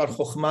talks about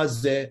Chokhmah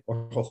Zeh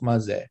or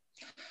Chokhmah Zeh.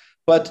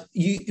 But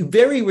you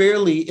very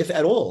rarely, if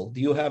at all, do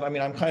you have, I'm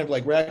kind of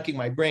like racking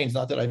my brains,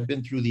 not that I've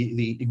been through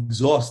the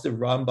exhaustive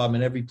Rambam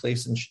in every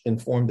place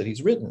and form that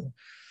he's written,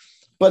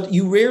 but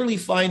you rarely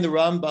find the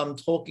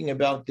Rambam talking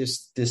about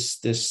this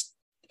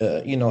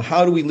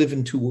how do we live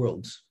in two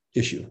worlds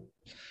issue.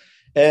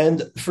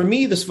 And for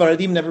me, the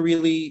Sfaradim never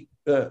really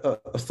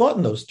thought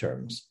in those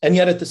terms. And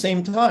yet at the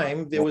same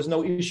time, there was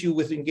no issue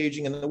with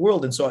engaging in the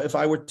world. And so if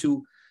I were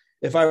to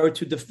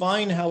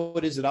define how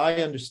it is that I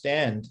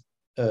understand,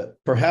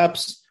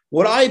 perhaps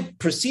what I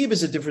perceive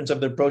as a difference of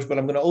the approach, but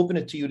I'm going to open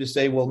it to you to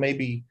say, well,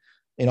 maybe,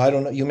 I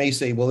don't know, you may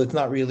say, well, it's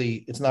not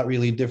really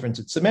a difference,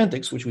 it's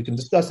semantics, which we can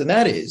discuss. And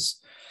that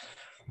is,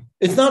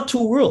 it's not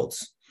two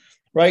worlds,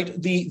 right?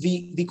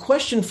 The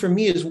question for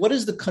me is, what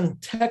is the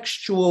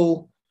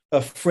contextual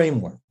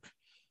framework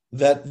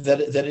that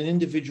an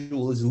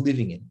individual is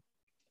living in,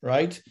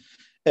 right?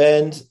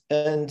 And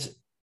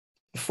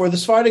for the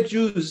Sephardic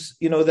Jews,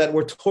 that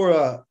were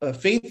Torah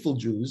faithful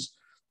Jews,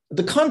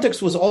 the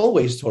context was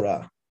always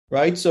Torah,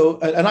 right? So,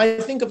 and I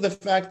think of the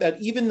fact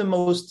that even the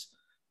most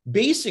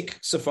basic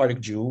Sephardic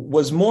Jew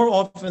was more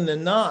often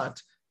than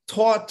not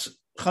taught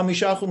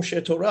Chamisha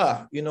Chumshei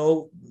Torah,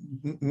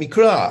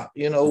 Mikra,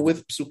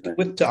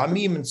 with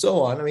Ta'amim and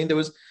so on. I mean, there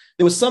was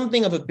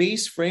something of a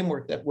base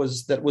framework that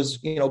was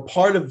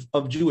part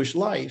of Jewish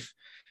life.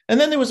 And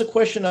then there was a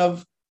question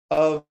of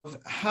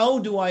how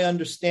do I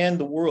understand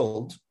the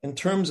world in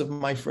terms of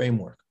my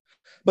framework?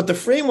 But the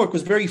framework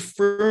was very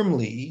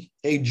firmly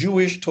a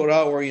Jewish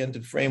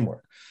Torah-oriented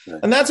framework. Right.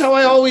 And that's how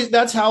I always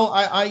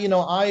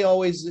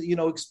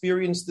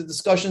experience the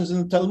discussions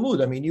in the Talmud.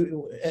 I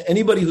mean,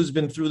 anybody who's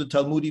been through the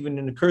Talmud, even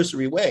in a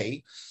cursory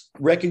way,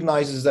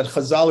 recognizes that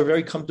Chazal are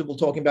very comfortable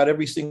talking about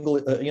every single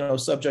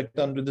subject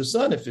under the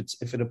sun, if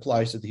it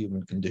applies to the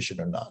human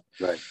condition or not.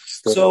 Right.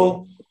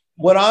 So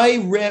what I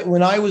read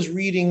when I was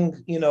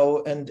reading,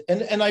 and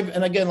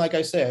again, like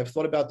I say, I've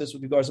thought about this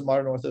with regards to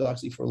modern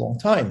Orthodoxy for a long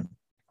time.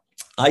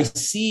 I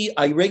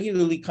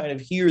regularly kind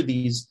of hear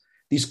these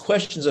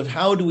questions of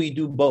how do we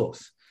do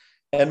both,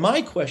 and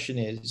my question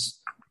is,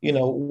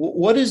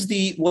 what is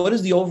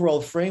the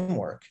overall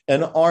framework,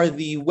 and are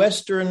the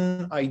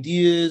Western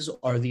ideas,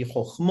 are the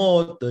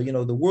chokhmot,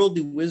 the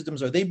worldly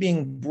wisdoms, are they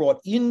being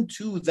brought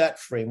into that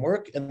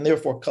framework and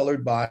therefore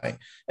colored by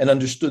and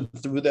understood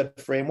through that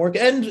framework,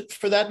 and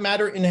for that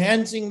matter,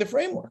 enhancing the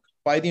framework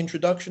by the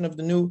introduction of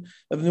the new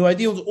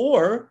ideals,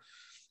 or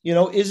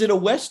is it a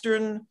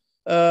Western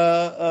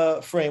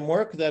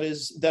framework that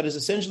is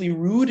essentially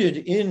rooted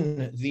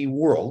in the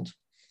world,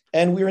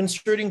 and we're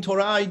inserting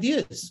Torah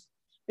ideas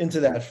into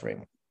that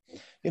framework,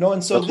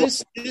 and so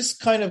this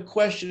kind of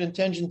question and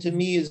tension to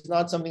me is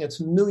not something that's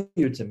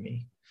familiar to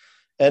me,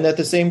 and at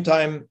the same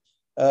time,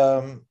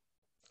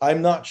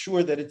 I'm not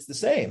sure that it's the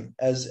same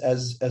as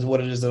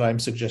what it is that I'm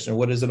suggesting, or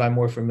what it is that I'm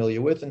more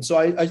familiar with, and so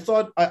I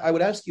thought I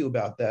would ask you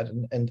about that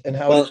and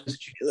how. Well,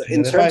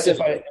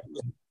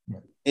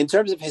 in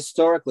terms of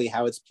historically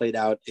how it's played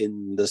out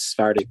in the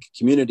Sephardic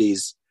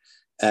communities,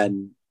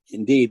 and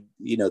indeed,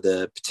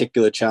 the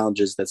particular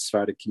challenges that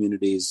Sephardic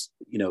communities,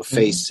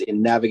 face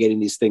in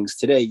navigating these things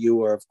today,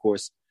 you are, of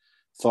course,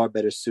 far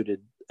better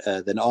suited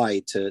than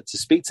I to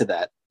speak to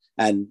that.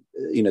 And,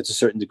 to a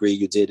certain degree,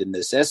 you did in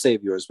this essay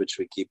of yours, which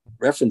we keep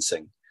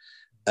referencing.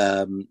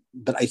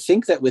 But I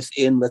think that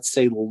within, let's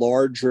say,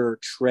 larger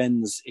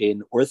trends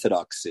in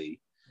Orthodoxy,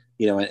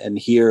 and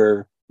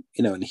here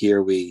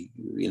we,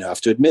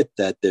 have to admit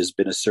that there's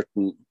been a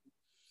certain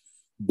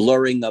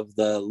blurring of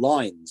the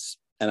lines.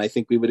 And I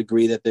think we would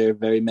agree that there are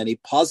very many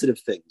positive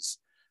things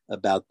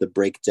about the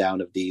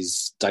breakdown of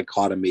these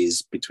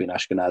dichotomies between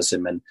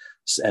Ashkenazim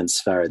and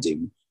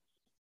Sephardim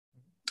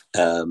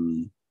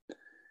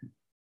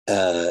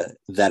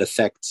that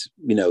affect,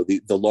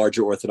 the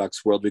larger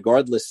Orthodox world,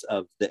 regardless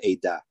of the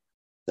Eidah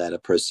that a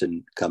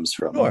person comes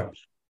from. Sure.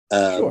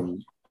 Sure.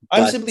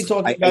 I'm simply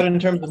talking about it in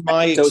terms of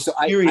my experience. So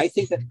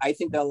I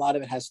think that a lot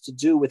of it has to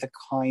do with a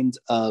kind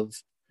of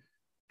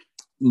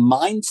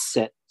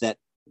mindset that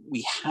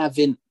we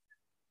haven't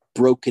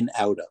broken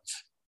out of.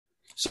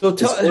 So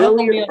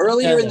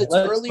earlier in the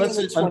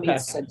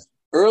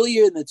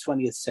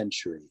 20th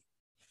century,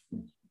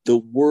 the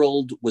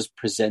world was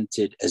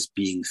presented as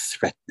being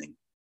threatening,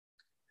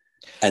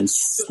 and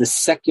the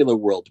secular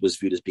world was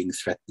viewed as being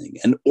threatening,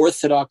 and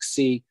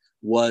Orthodoxy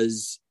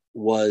was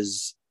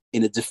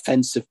in a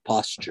defensive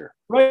posture.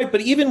 Right, but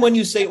even when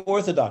you say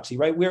Orthodoxy,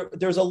 right,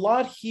 there's a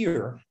lot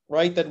here,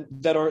 right,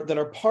 that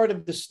are part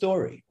of the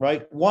story,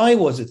 right? Why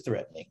was it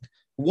threatening?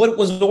 What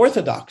was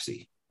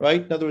Orthodoxy,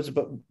 right? In other words,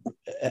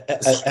 at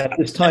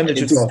this time that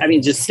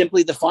just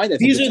simply define it.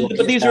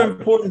 These are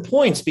important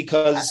points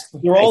because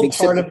they're all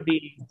part of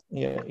the,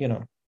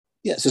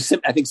 Yeah, so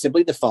I think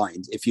simply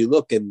defined, if you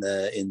look in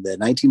the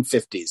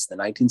 1950s, the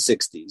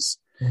 1960s,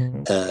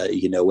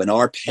 when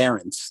our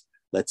parents,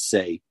 let's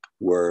say,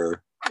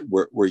 were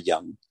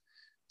young,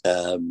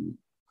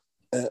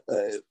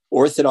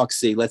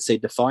 Orthodoxy, let's say,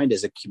 defined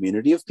as a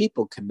community of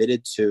people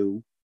committed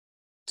to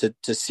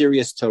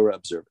serious Torah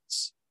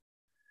observance.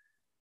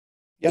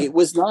 Yep. It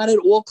was not at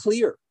all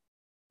clear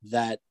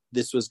that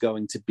this was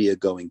going to be a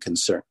going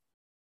concern.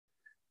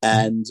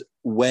 And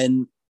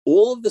when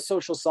all of the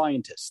social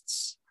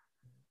scientists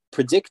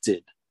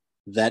predicted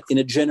that in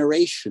a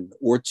generation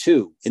or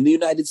two in the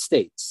United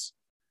States,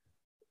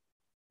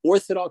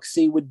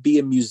 Orthodoxy would be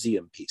a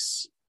museum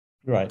piece,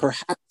 Right.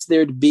 Perhaps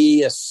there'd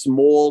be a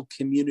small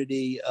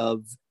community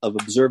of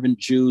observant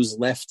Jews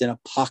left in a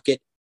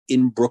pocket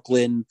in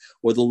Brooklyn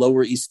or the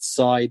Lower East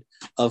Side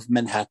of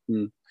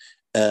Manhattan.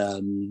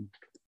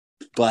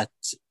 But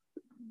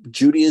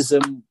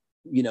Judaism,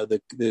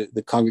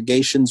 the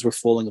congregations were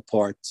falling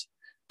apart.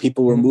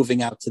 People were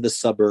moving out to the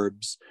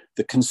suburbs.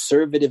 The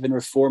conservative and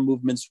reform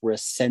movements were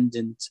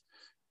ascendant.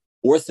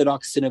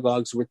 Orthodox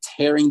synagogues were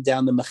tearing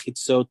down the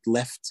mechitzot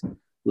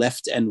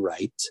left and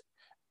right.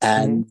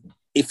 And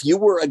if you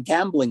were a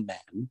gambling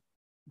man,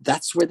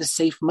 that's where the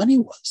safe money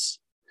was.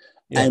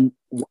 Yeah. And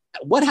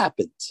what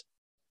happened?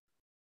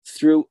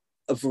 Through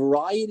a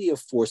variety of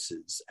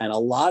forces and a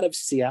lot of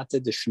siyata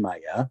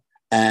deshmaya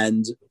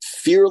and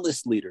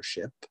fearless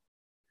leadership,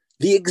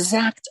 the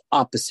exact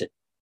opposite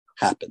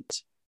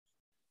happened.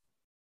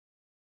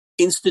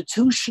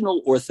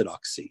 Institutional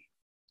orthodoxy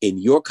in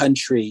your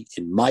country,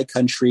 in my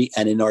country,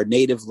 and in our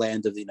native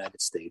land of the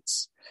United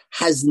States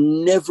has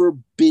never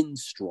been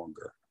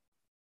stronger.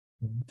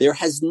 There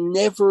has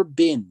never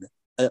been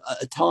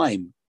a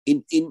time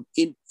in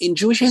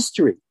Jewish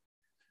history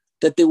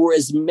that there were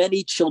as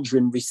many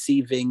children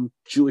receiving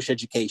Jewish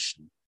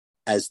education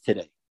as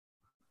today.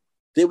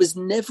 There was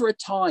never a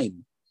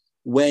time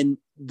when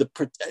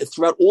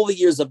throughout all the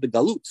years of the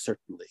Galut,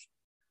 certainly,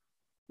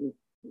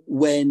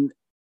 when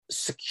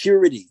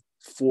security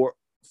for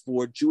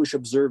Jewish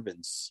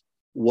observance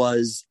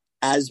was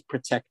as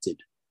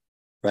protected,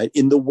 right?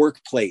 In the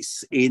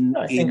workplace, I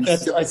think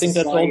that's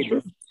all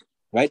true.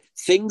 Right?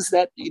 Things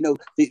that,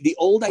 the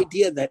old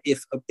idea that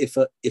if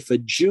a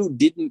Jew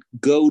didn't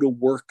go to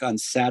work on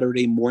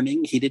Saturday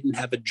morning, he didn't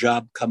have a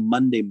job come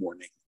Monday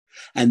morning.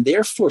 And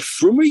therefore,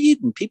 Frumer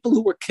Yidden, people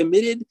who were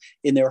committed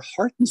in their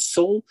heart and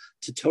soul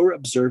to Torah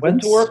observance,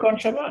 went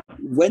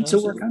to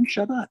work on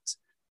Shabbat.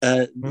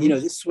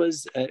 This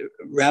was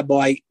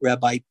Rabbi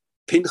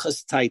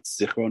Pinchas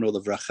Teitz, Zichrono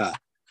Livracha,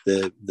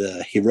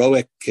 the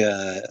heroic,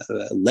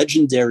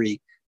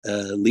 legendary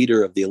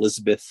leader of the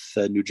Elizabeth,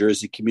 New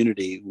Jersey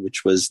community,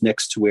 which was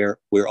next to where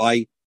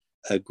I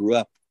grew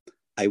up.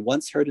 I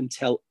once heard him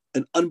tell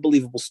an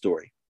unbelievable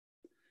story.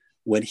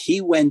 When he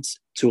went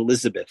to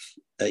Elizabeth,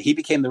 he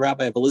became the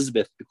rabbi of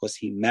Elizabeth because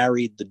he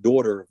married the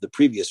daughter of the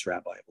previous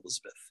rabbi of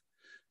Elizabeth.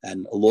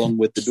 And along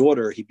with the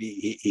daughter,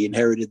 he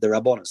inherited the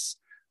rabbonos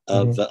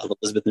of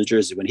Elizabeth, New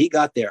Jersey. When he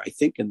got there, I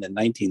think in the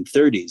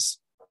 1930s,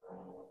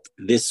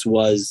 this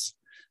was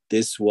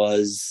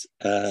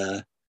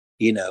a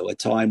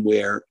time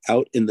where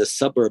out in the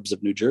suburbs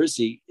of New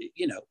Jersey,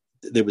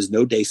 there was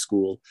no day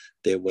school.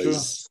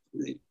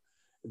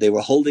 They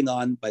were holding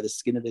on by the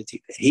skin of their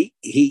teeth.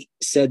 He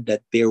said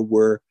that there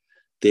were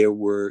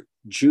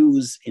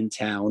Jews in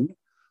town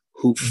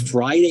who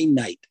Friday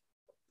night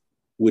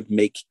would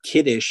make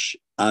kiddush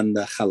on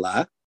the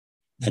challah,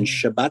 and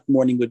Shabbat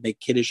morning would make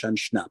kiddush on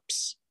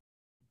schnapps,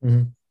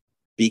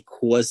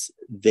 because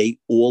they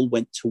all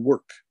went to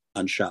work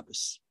on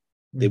Shabbos.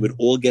 They would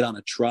all get on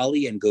a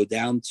trolley and go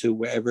down to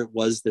wherever it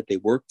was that they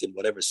worked in,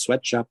 whatever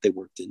sweatshop they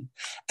worked in.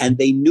 And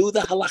they knew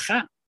the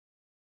halacha,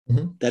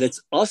 that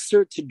it's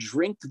usher to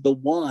drink the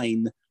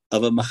wine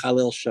of a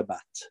Machalel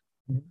Shabbat.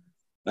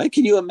 Right?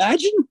 Can you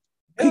imagine?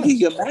 Can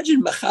you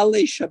imagine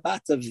Machalel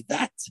Shabbat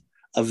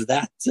of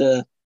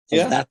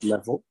that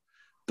level?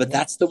 But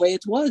that's the way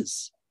it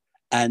was.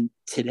 And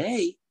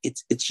today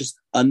it's just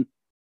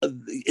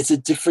it's a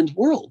different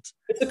world.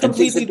 It's a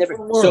completely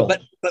different world. So,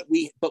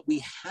 but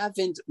we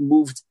haven't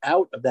moved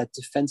out of that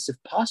defensive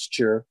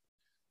posture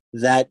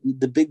that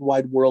the big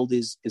wide world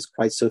is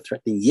quite so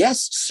threatening.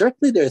 Yes,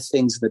 certainly there are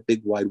things in the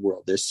big wide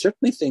world. There's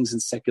certainly things in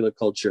secular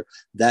culture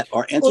that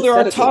are antithetical. Well,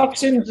 there are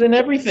toxins in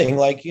everything.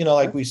 Like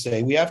we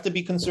say, we have to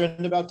be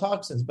concerned about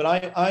toxins.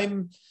 But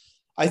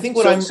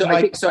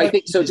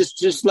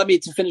just let me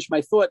to finish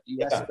my thought.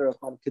 You asked for a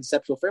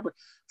conceptual framework.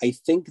 I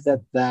think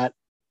that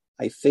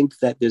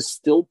there's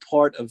still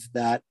part of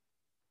that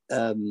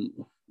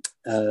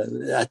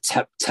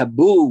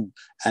taboo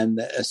and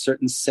a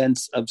certain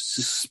sense of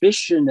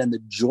suspicion and the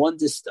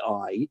jaundiced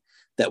eye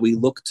that we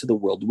look to the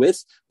world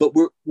with, but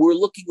we're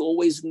looking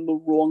always in the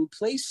wrong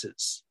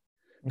places.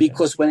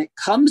 Because when it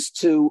comes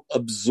to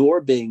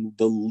absorbing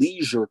the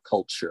leisure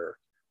culture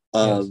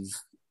of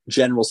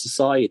general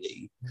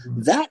society,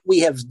 that we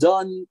have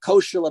done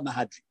kosher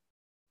mahadri.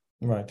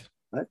 Right.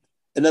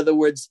 In other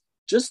words,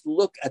 just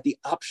look at the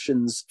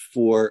options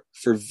for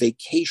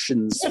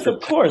vacations. Yes,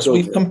 of course,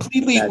 we've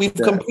completely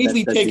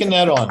taken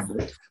that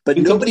on. But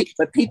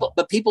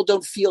people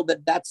don't feel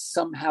that that's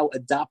somehow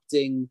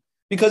adopting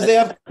because they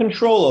have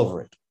control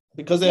over it.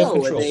 Because they have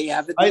control. I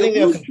think they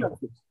have control.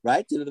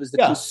 Right? There's the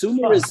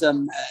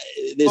consumerism.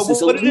 There's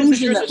this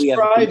illusion that we have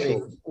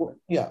control.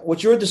 Yeah,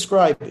 what you're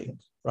describing,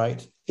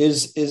 right,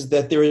 is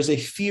that there is a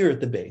fear at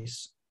the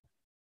base.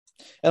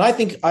 And I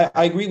think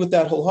I agree with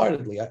that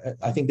wholeheartedly.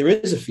 I think there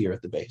is a fear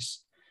at the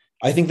base.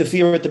 I think the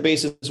fear at the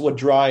base is what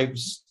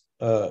drives,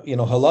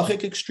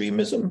 halachic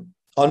extremism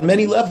on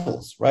many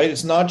levels, right?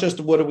 It's not just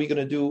what are we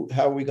going to do?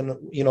 How are we going to,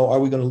 are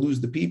we going to lose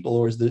the people,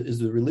 or is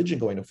the religion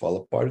going to fall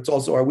apart? It's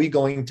also, are we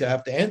going to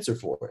have to answer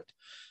for it?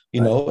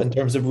 in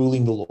terms of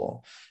ruling the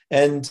law.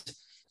 And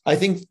I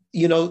think,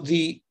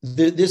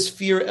 this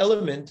fear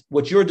element,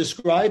 what you're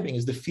describing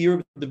is the fear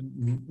of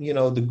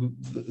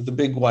the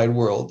big wide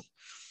world.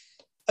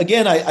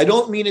 Again, I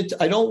don't mean it.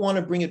 I don't want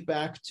to bring it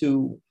back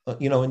to,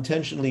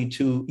 intentionally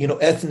to,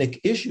 ethnic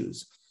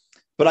issues,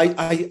 but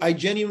I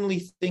genuinely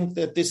think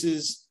that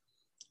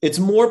it's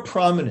more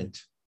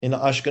prominent in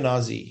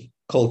Ashkenazi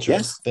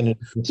culture than in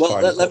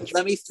Sephardic culture.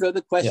 Let me throw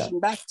the question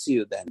back to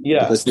you then,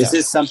 because this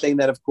is something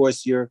that, of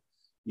course, you're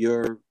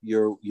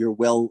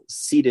well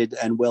seated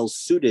and well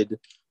suited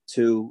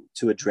to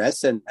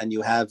address, and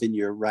you have in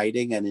your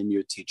writing and in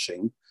your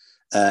teaching,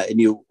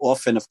 and you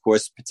often, of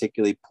course,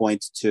 particularly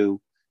point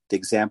to the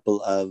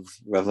example of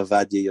Rav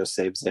Ovadia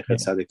Yosef Zecher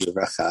Tzadik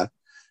Livracha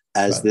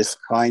as this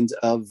kind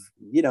of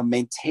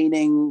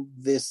maintaining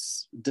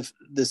this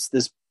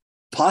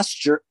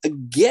posture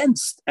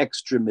against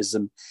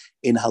extremism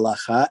in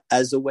halacha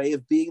as a way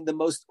of being the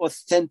most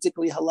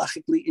authentically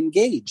halachically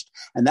engaged.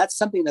 And that's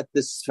something that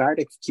the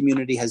Sephardic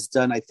community has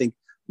done, I think,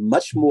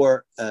 much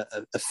more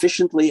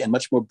efficiently and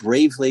much more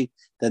bravely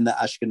than the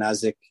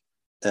Ashkenazic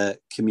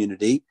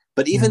community.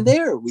 But even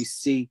there, we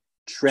see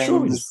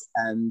trends.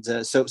 And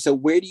so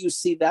where do you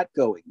see that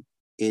going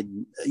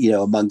in,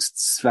 amongst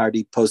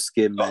Sephardi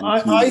poskim?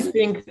 I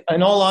think,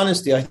 in all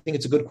honesty, I think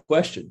it's a good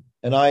question.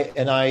 And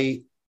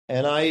I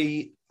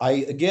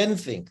again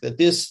think that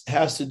this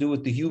has to do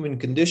with the human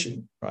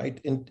condition, right?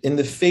 In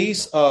the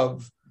face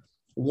of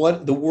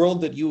what the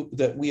world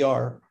that we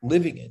are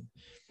living in,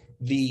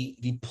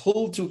 the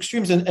pull to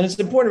extremes, and it's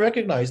important to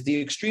recognize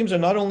the extremes are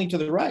not only to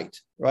the right?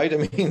 I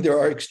mean, there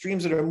are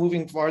extremes that are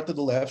moving far to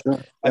the left.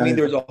 I mean,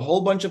 there's a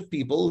whole bunch of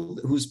people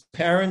whose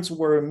parents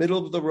were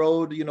middle of the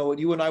road, what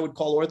you and I would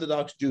call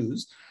Orthodox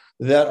Jews,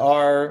 that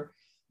are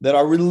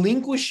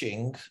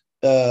relinquishing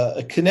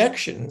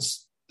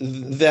connections.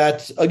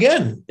 That,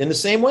 again, in the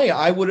same way,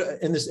 I would,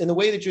 in the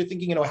way that you're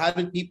thinking, how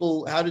did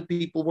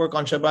people work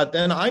on Shabbat?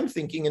 Then I'm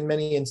thinking, in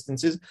many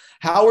instances,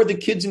 how are the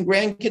kids and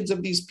grandkids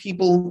of these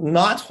people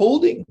not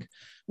holding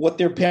what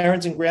their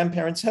parents and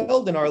grandparents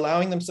held and are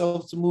allowing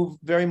themselves to move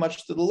very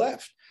much to the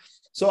left?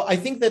 So I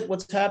think that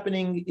what's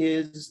happening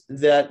is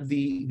that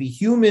the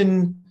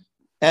human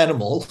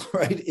animal,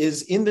 right,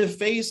 is in the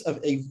face of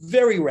a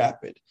very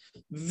rapid,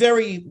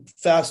 very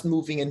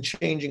fast-moving and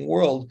changing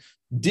world,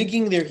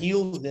 digging their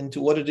heels into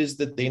what it is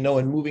that they know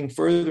and moving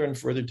further and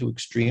further to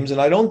extremes.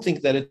 And I don't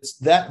think that it's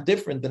that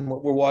different than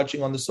what we're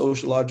watching on the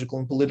sociological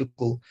and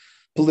political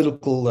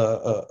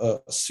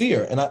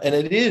sphere. And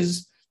it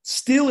is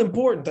still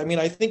important. I mean,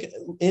 I think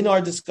in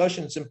our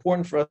discussion, it's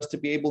important for us to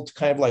be able to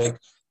kind of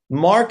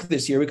mark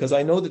this here, because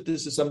I know that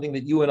this is something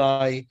that you and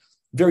I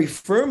very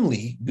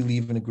firmly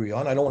believe and agree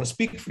on. I don't want to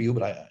speak for you,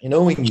 but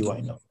knowing you, I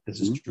know this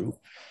is true.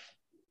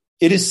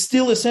 It is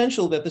still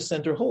essential that the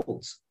center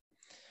holds.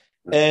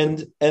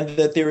 And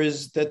that there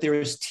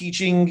is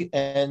teaching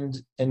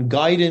and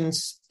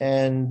guidance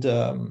and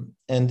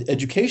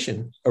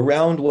education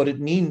around what it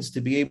means to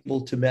be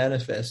able to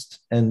manifest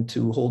and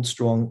to hold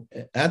strong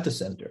at the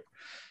center,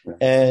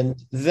 and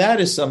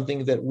that is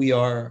something that we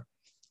are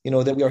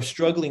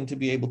struggling to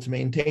be able to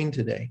maintain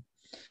today.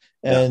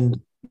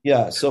 And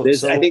so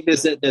I think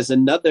there's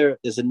another.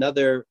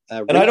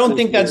 And I don't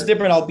think that's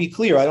different. I'll be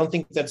clear. I don't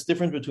think that's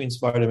different between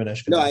Sephardim and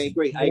Ashkenazi. No, I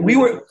agree. We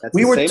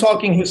were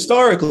talking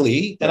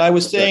historically, and I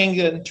was saying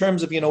in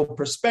terms of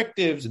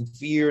perspectives and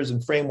fears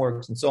and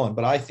frameworks and so on.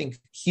 But I think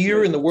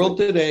here in the world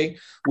today,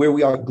 where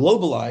we are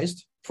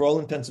globalized for all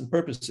intents and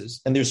purposes,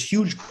 and there's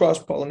huge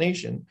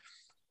cross-pollination,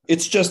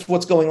 it's just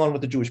what's going on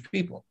with the Jewish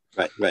people.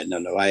 Right.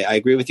 No, I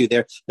agree with you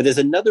there. But there's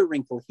another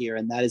wrinkle here,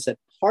 and that is that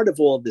part of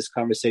all of this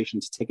conversation,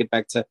 to take it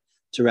back to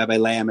Rabbi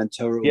Lamb and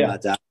Torah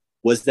Umada,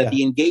 was that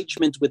the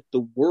engagement with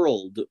the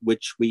world,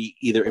 which we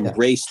either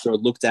embraced or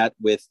looked at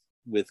with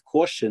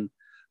caution,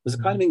 was a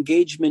kind of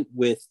engagement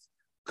with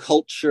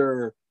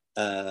culture,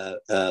 the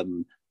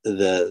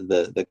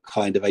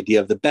kind of idea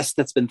of the best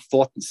that's been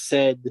thought and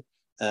said,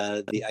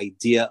 the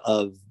idea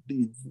of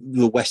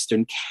the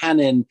Western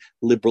canon,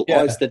 liberal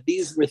arts, that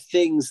these were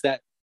things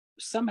that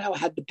somehow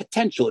had the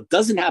potential. It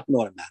doesn't happen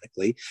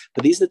automatically,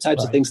 but these are the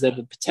types of things that have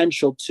the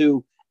potential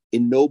to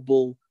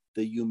ennoble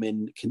the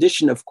human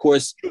condition. Of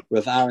course,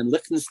 Rav Aaron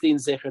Lichtenstein,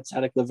 Zecher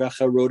Tzadik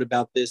Livracha, wrote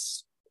about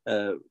this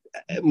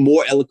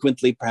more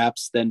eloquently,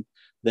 perhaps, than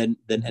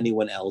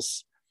anyone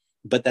else.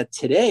 But that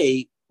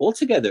today,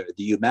 altogether,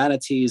 the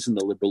humanities and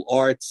the liberal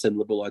arts and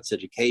liberal arts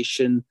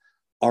education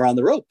are on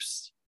the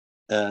ropes.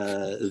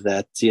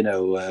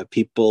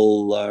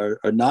 People are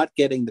not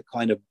getting the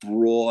kind of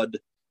broad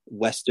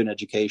Western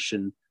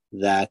education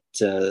that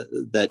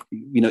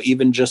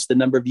even just a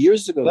number of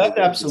years ago, that's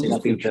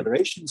absolutely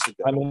generations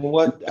ago. I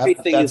mean,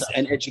 everything is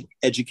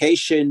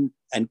education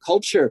and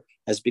culture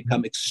has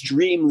become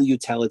extremely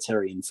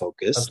utilitarian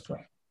focused,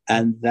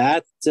 and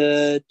that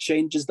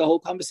changes the whole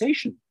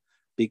conversation,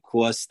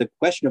 because the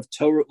question of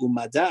Torah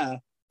Umada,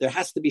 there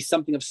has to be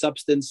something of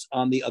substance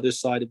on the other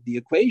side of the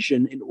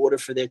equation in order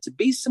for there to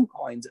be some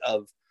kind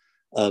of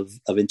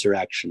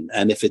interaction.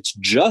 And if it's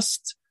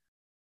just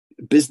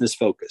business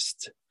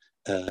focused,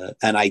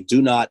 and I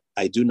do not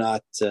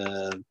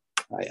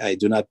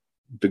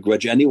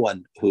begrudge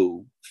anyone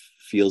who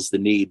feels the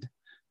need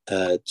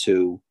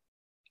to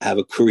have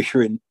a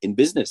career in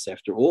business.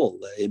 After all,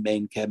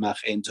 Imein kemach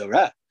ein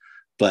Torah.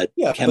 But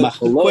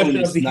kemach alone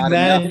is not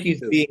enough.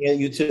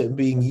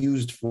 Being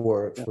used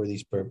for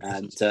these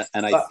purposes,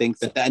 and I think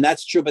and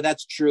that's true. But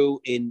that's true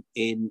in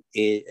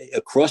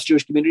across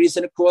Jewish communities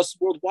and across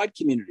worldwide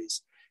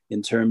communities,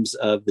 in terms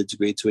of the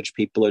degree to which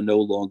people are no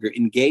longer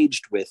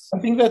engaged with. I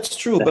think that's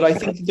true, but I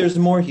think that there's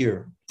more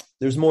here.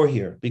 There's more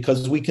here,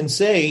 because we can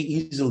say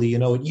easily,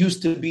 it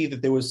used to be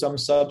that there was some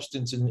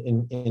substance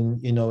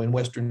in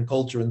Western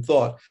culture and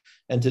thought,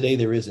 and today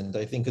there isn't.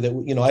 I think that,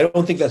 I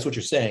don't think that's what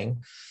you're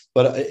saying,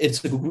 but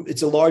it's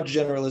a large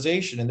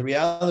generalization. And the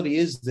reality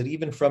is that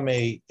even from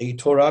a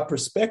Torah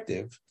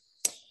perspective,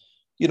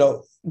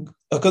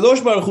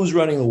 HaKadosh Baruch Hu is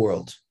running the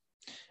world.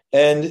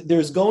 And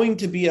there's going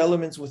to be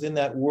elements within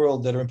that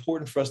world that are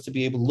important for us to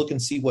be able to look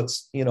and see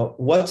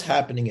what's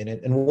happening in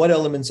it, and what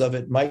elements of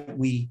it might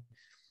we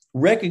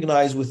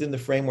recognize within the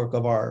framework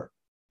of our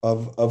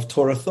of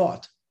Torah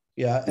thought,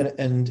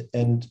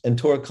 and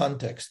Torah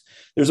context.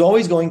 There's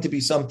always going to be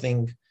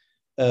something,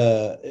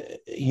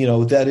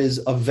 that is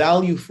of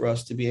value for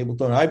us to be able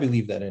to learn. I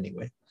believe that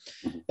anyway,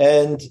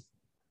 and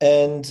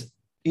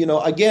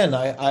again,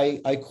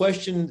 I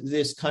question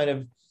this kind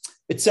of.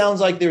 It sounds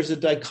like there's a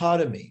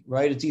dichotomy,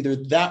 right? It's either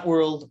that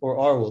world or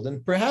our world.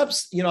 And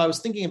perhaps, I was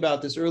thinking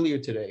about this earlier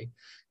today.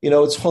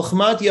 It's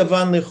Chokhmat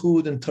Yavan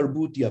Lechud and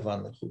Tarbut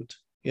Yavan Lechud.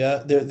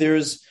 Yeah,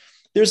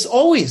 there's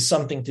always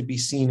something to be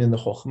seen in the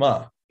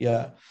Chokhmah.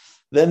 Yeah,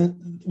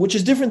 then which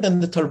is different than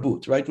the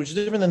Tarbut, right? Which is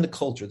different than the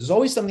culture. There's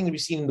always something to be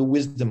seen in the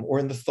wisdom or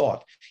in the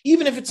thought,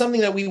 even if it's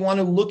something that we want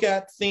to look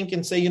at, think,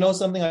 and say,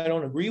 something, I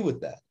don't agree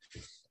with that,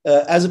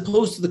 as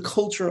opposed to the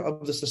culture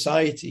of the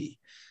society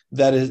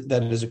that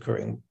is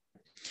occurring.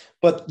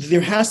 But there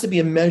has to be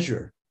a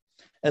measure,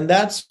 and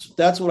that's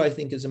what I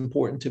think is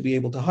important to be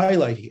able to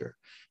highlight here.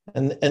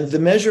 And the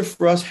measure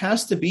for us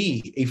has to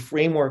be a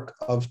framework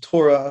of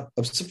Torah,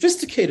 of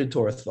sophisticated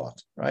Torah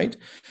thought, right?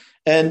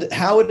 And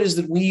how it is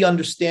that we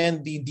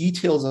understand the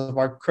details of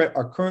our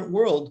current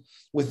world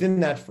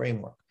within that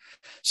framework.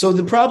 So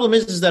the problem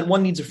is that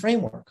one needs a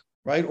framework,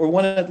 right? Or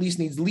one at least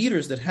needs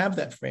leaders that have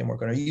that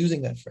framework and are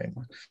using that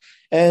framework.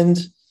 And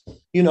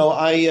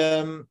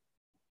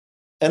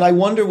I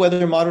wonder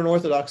whether modern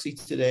Orthodoxy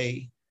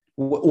today,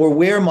 or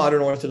where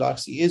modern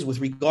Orthodoxy is with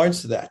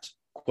regards to that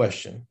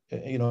question,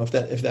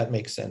 if that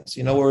makes sense,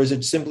 or is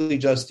it simply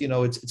just,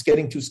 it's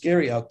getting too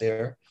scary out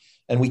there,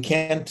 and we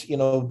can't,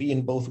 be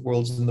in both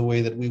worlds in the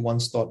way that we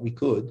once thought we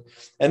could,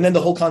 and then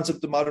the whole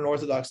concept of modern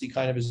Orthodoxy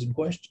kind of is in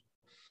question.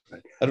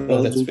 I don't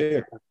know if that's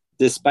fair.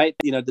 Despite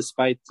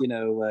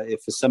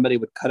if somebody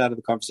would cut out of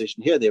the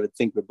conversation here, they would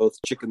think we're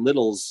both chicken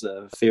littles,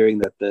 fearing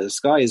that the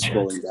sky is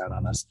falling down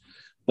on us.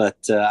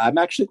 But I'm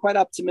actually quite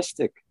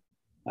optimistic.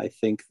 I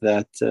think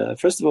that,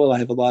 first of all, I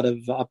have a lot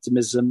of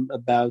optimism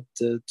about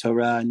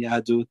Torah and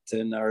Yahadut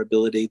and our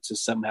ability to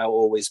somehow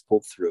always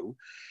pull through.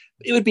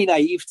 It would be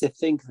naive to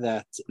think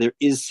that there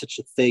is such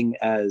a thing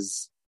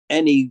as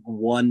any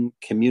one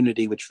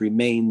community which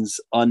remains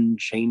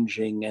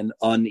unchanging and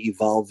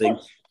unevolving.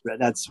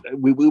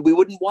 We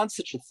wouldn't want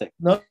such a thing.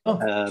 No.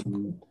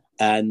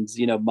 And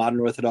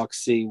modern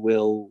Orthodoxy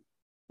will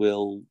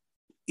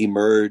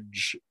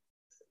emerge,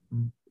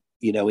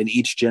 in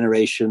each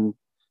generation,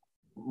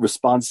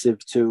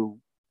 responsive to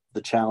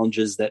the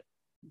challenges that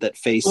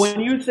face.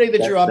 When you say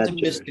that you're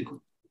optimistic,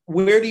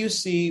 where do you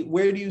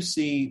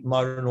see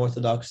modern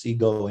Orthodoxy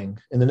going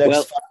in the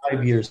next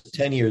 5 years,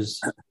 10 years?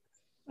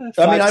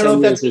 I don't know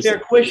if that's a fair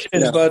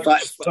question, but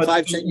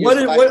 5, 10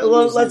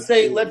 years. Let's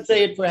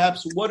say it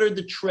perhaps. What are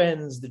the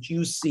trends that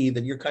you see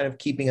that you're kind of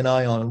keeping an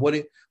eye on? Where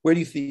do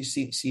you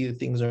see that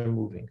things are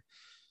moving?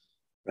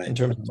 Right. In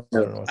terms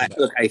of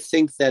I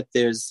think that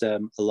there's a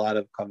lot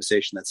of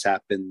conversation that's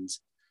happened.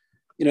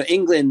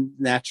 England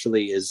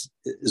naturally is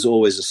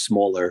always a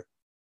smaller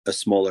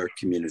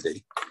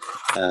community,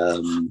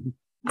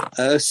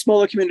 a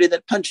smaller community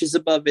that punches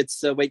above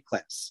its weight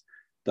class,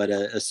 but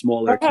a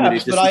smaller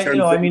community. But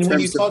when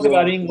you talk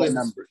about England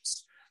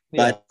numbers,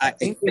 but I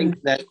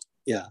think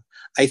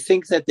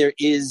that there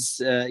is,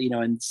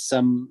 and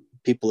some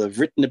people have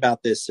written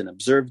about this and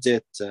observed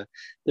it.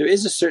 There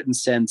is a certain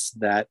sense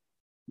that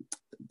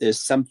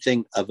there's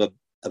something of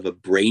a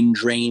brain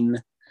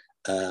drain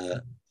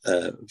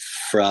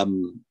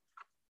from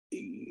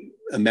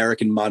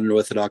American modern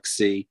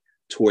Orthodoxy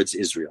towards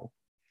Israel.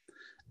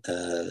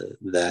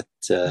 That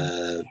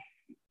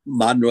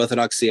modern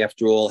Orthodoxy,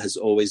 after all, has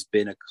always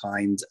been a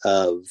kind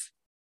of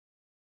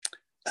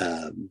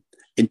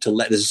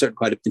there's a certain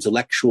kind of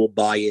intellectual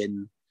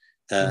buy-in,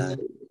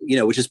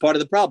 which is part of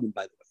the problem,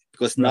 by the way,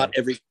 because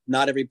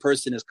not every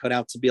person is cut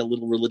out to be a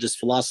little religious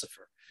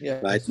philosopher. Yeah.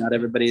 Right. Not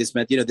everybody is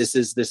meant. This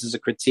is a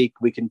critique.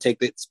 We can take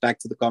this back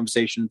to the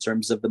conversation in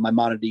terms of the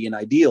Maimonidean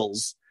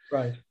ideals.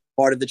 Right.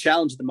 Part of the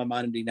challenge of the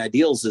Maimonidean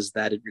ideals is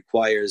that it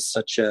requires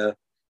such a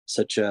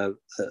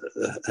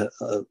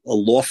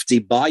lofty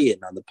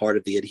buy-in on the part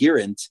of the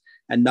adherent,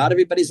 and not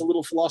everybody's a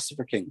little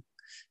philosopher king.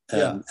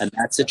 And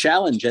that's a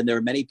challenge. And there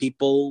are many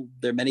people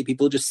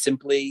just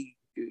simply,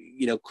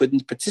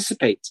 couldn't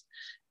participate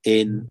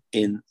in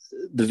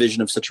the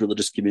vision of such a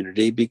religious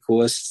community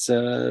because,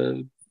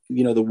 the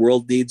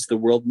world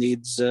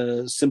needs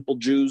simple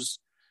Jews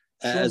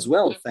as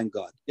well. Thank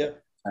God. Yeah.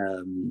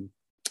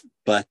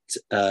 But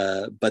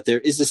there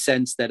is a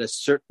sense that a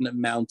certain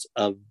amount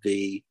of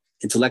the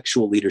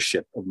intellectual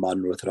leadership of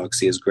modern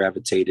Orthodoxy has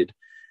gravitated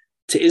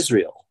to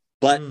Israel.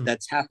 But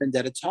that's happened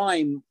at a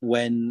time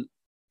when,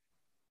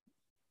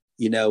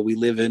 we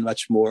live in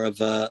much more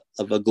of a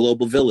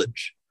global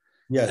village.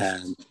 Yes.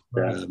 And,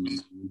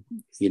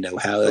 so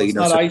it's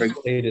not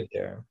isolated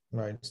there.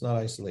 Right. It's not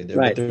isolated there.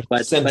 Right.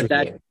 But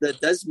that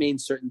does mean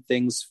certain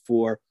things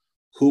for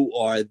who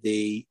are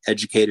the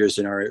educators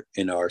in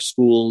our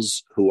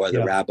schools, who are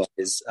the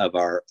rabbis of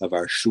our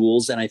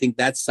shuls. And I think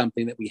that's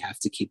something that we have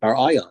to keep our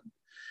eye on,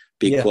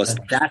 because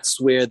that's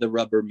where the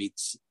rubber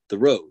meets the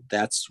road.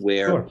 That's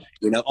where,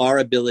 our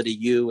ability,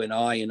 you and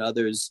I and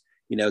others,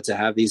 to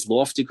have these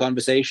lofty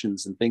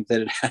conversations and think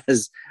that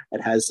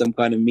it has some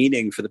kind of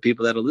meaning for the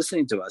people that are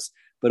listening to us.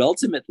 But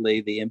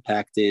ultimately, the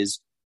impact is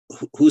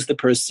who's the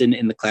person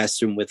in the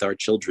classroom with our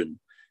children,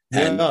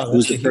 and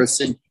who's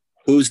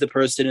the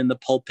person in the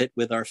pulpit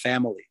with our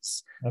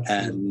families.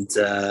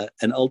 Absolutely.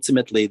 And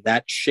ultimately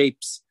that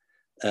shapes,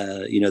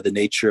 the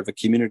nature of a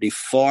community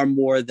far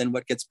more than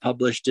what gets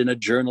published in a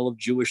journal of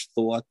Jewish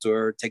thought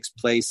or takes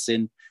place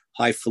in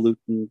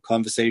highfalutin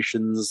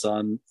conversations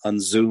on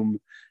Zoom,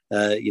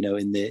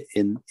 in the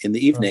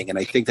evening. And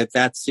I think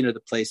that's,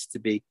 the place to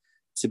be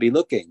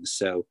looking.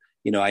 So,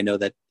 I know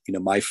that,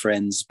 my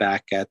friends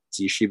back at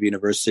Yeshiva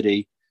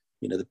University,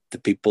 the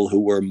people who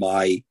were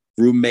my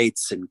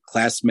roommates and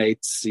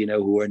classmates,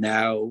 who are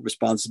now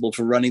responsible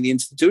for running the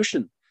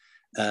institution.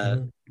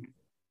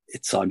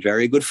 It's on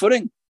very good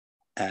footing.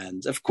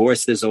 And of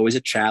course, there's always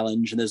a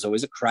challenge and there's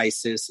always a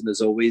crisis and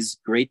there's always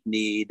great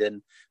need.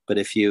 But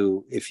if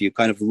you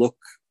kind of look,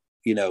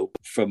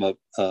 from a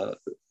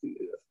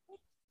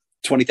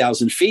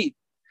 20,000 feet,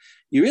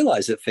 you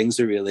realize that things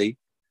are really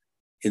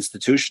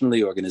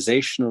institutionally,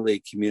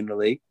 organizationally,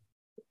 communally.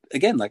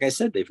 Again, like I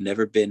said, they've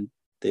never been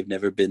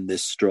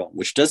this strong,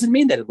 which doesn't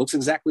mean that it looks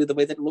exactly the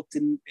way that it looked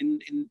in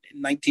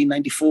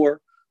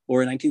 1994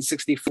 or in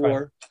 1964.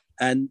 Right.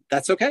 And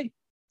that's okay.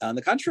 On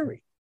the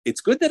contrary,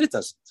 it's good that it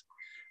doesn't.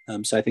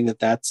 So I think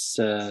that's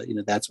one of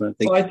the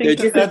things. Well, I think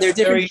that's a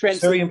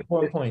very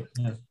important point.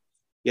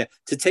 Yeah.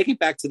 To take it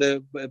back to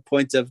the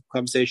point of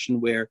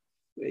conversation where,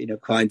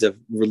 kind of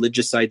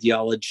religious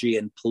ideology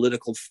and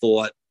political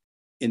thought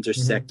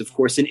intersect. Of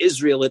course, in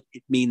Israel, it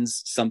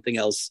means something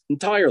else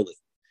entirely.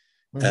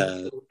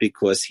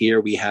 Because here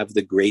we have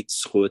the great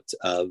zchut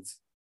of,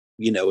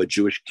 a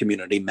Jewish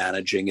community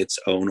managing its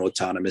own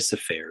autonomous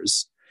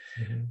affairs.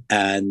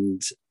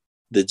 And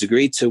the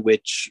degree to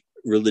which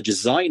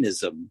religious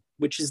Zionism,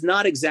 which is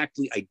not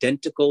exactly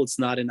identical, it's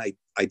not an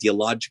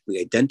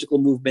ideologically identical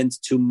movement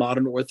to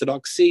modern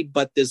Orthodoxy,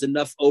 but there's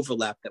enough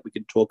overlap that we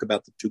can talk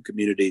about the two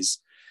communities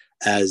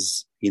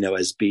as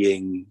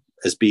being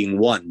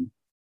one.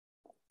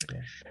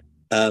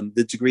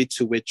 The degree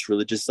to which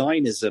religious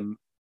Zionism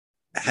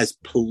has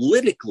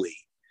politically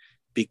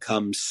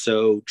become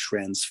so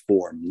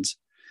transformed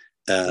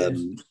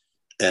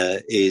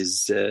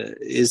is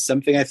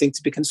something I think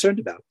to be concerned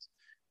about.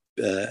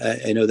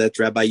 I know that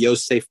Rabbi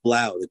Yosef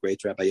Blau, the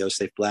great Rabbi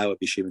Yosef Blau of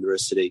Yeshiva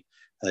University,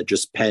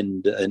 just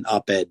penned an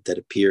op-ed that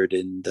appeared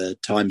in the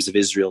Times of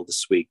Israel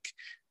this week,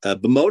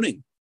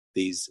 bemoaning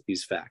these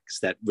facts,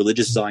 that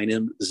religious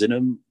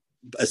Zionism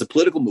as a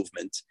political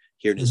movement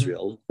here in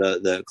Israel,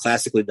 the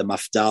classically the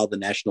Mafdal, the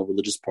National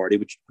Religious Party,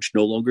 which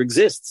no longer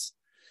exists.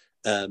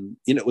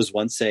 It was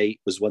once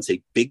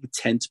a big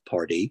tent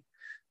party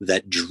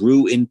that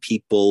drew in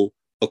people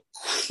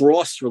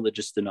across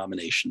religious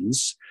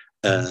denominations,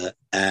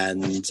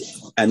 and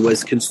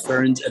was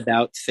concerned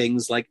about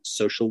things like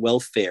social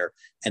welfare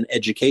and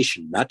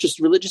education, not just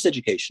religious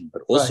education,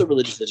 but also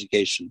religious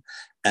education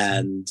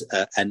and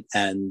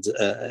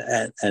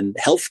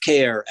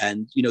healthcare,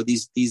 and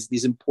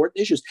these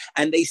important issues.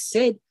 And they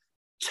said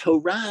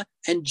Torah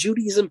and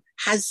Judaism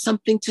has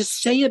something to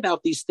say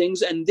about these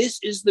things, and this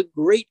is the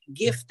great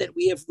gift that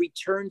we have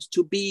returned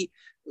to be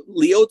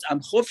liot am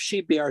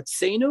chofshi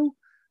be'artzenu,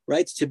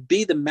 right? To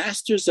be the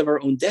masters of our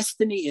own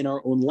destiny in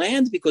our own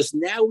land, because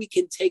now we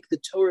can take the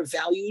Torah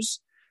values,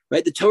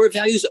 right? The Torah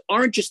values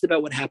aren't just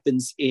about what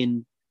happens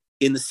in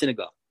the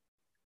synagogue.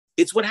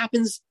 It's what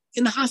happens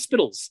in the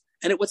hospitals,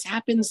 and it's what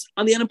happens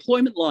on the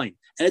unemployment line,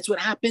 and it's what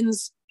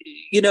happens,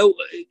 in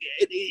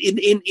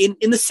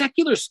the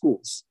secular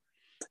schools.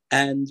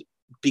 And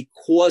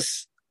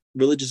because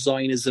religious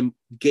Zionism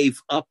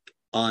gave up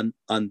on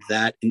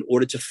that in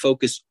order to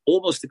focus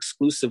almost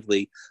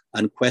exclusively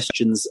on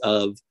questions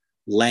of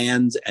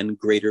land and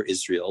greater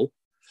Israel,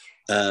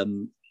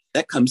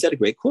 that comes at a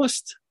great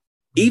cost.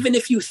 Even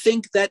if you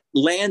think that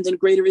land and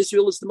greater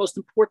Israel is the most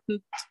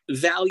important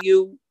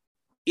value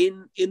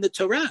in the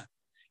Torah,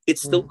 it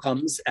still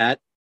comes at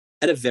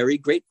a very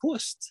great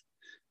cost.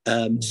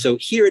 So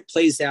here it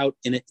plays out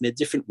in a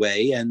different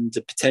way and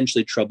a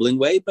potentially troubling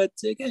way. But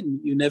again,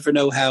 you never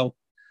know how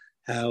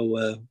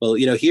well,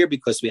 here,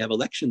 because we have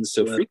elections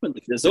so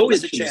frequently, there's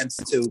always a chance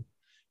to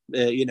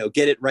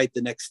get it right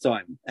the next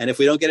time. And if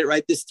we don't get it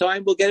right this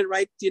time, we'll get it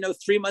right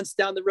 3 months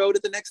down the road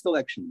at the next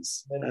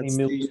elections.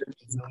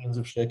 Millions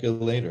of shekel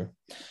later.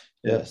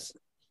 Yes.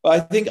 I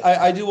think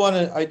I do want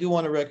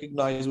to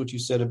recognize what you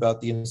said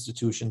about the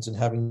institutions and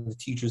having the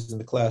teachers in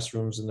the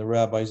classrooms and the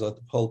rabbis at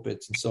the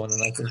pulpits and so on.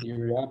 And I think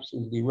you're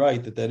absolutely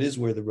right that is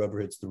where the rubber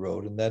hits the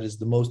road, and that is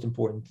the most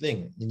important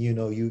thing. And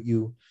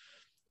you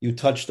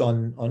touched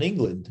on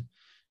England,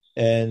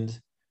 and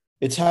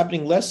it's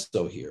happening less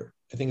so here.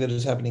 I think that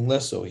is happening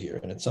less so here,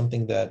 and it's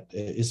something that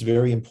is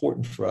very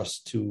important for us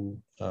to.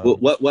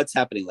 What's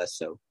happening less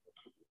so?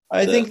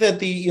 I think that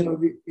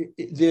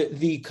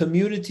the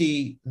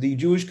community, the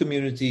Jewish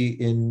community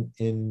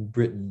in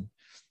Britain,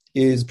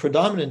 is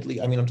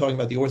predominantly. I mean, I'm talking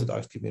about the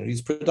Orthodox community.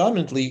 Is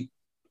predominantly,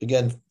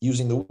 again,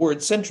 using the word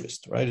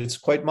centrist, right? It's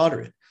quite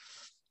moderate,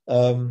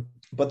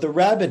 but the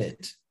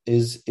rabbinate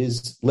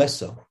is less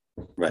so,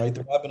 right?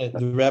 The rabbinate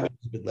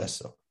is a bit less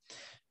so,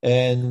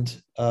 and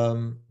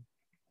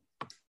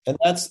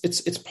that's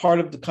it's part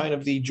of the kind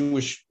of the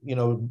Jewish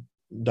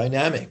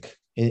dynamic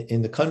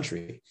in the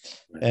country,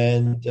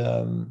 and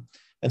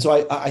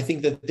so I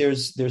think that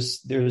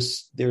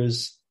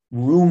there's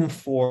room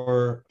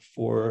for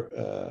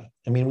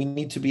I mean, we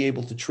need to be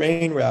able to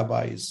train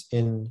rabbis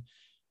in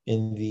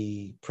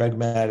the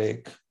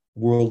pragmatic,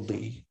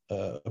 worldly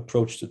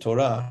approach to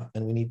Torah,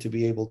 and we need to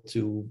be able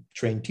to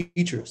train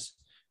teachers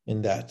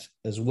in that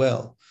as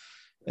well.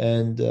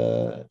 And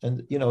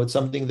it's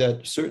something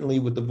that certainly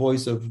with the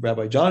voice of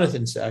Rabbi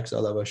Jonathan Sachs,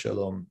 alav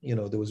shalom,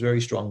 there was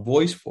very strong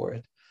voice for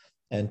it.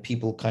 And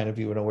people kind of,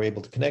 were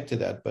able to connect to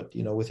that. But,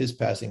 with his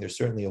passing, there's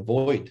certainly a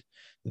void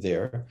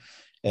there.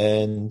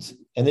 And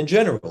in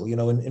general,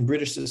 in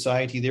British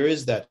society, there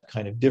is that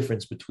kind of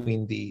difference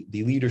between the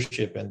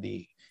leadership and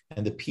the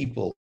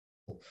people.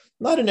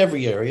 Not in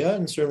every area,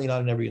 and certainly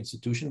not in every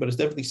institution, but it's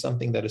definitely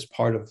something that is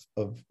part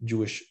of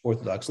Jewish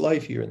Orthodox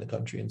life here in the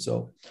country. And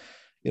so,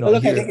 I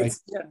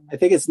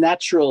think it's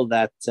natural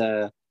that,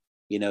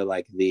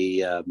 like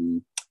the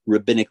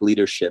rabbinic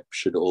leadership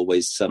should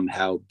always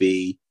somehow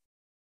be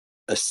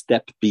a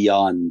step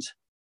beyond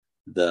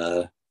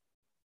the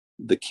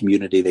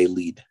community they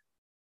lead.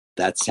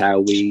 That's how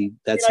we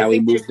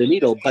move the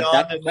needle. But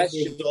that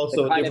question,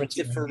 also the kind of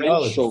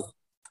differential,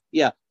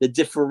 the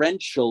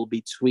differential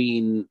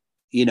between,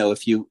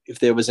 if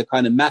there was a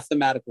kind of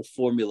mathematical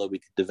formula we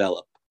could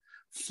develop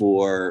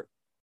for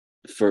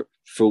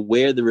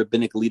where the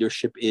rabbinic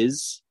leadership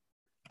is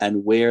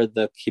and where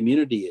the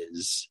community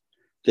is,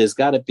 there's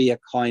got to be a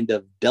kind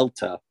of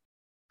delta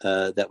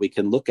that we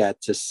can look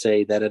at to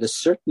say that at a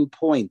certain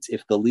point,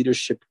 if the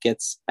leadership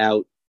gets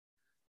out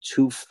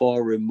too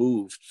far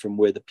removed from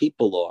where the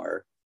people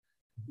are,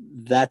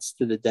 that's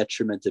to the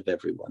detriment of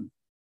everyone.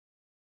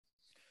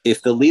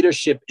 If the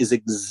leadership is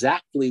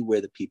exactly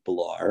where the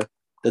people are,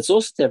 that's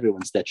also to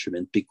everyone's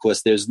detriment,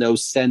 because there's no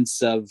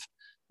sense of,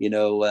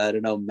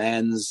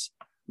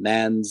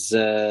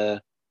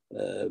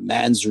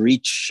 man's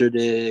reach should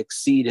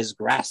exceed his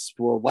grasp,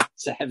 or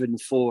what's a heaven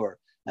for,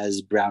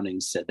 as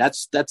Browning said.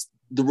 That's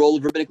the role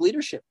of rabbinic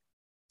leadership,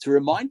 to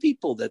remind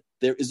people that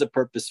there is a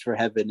purpose for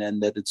heaven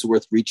and that it's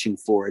worth reaching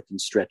for it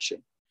and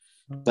stretching.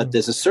 Mm-hmm. But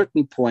there's a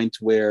certain point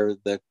where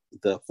the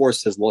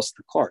horse has lost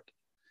the cart.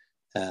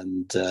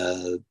 And,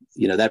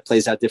 that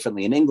plays out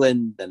differently in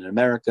England than in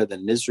America,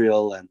 than in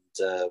Israel. And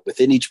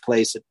within each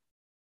place,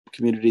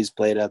 communities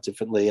play it out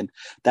differently. And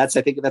I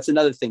think that's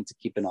another thing to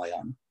keep an eye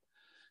on.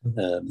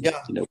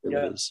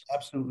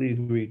 Absolutely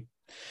agreed.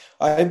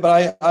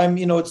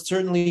 It's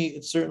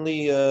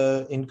certainly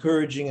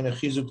encouraging and a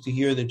chizuk to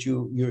hear that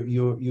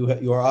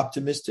you are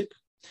optimistic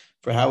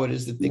for how it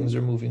is that things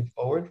are moving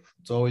forward.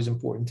 It's always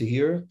important to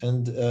hear.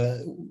 And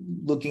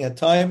looking at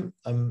time,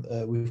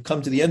 we've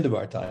come to the end of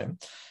our time,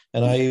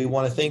 and I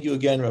want to thank you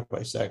again,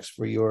 Rabbi Sachs,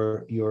 for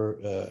your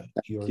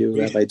thank you,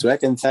 Rabbi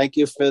Dweck, and thank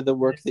you for the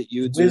work that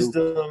you do.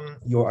 Wisdom,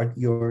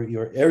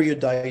 your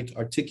erudite,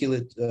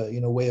 articulate,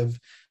 way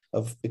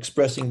of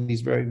expressing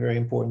these very, very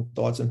important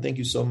thoughts. And thank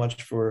you so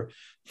much for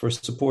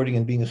supporting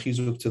and being a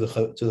chizuk to the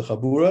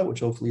Chabura, which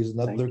hopefully is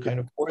another kind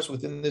of course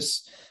within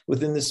this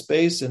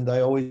space. And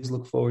I always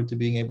look forward to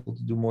being able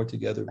to do more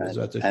together.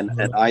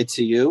 And I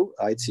to you.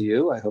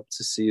 I hope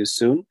to see you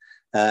soon.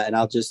 And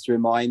I'll just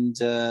remind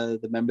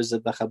the members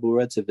of the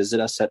Chabura to visit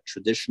us at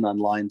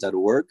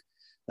traditiononline.org,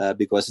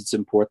 because it's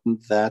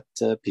important that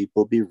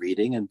people be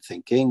reading and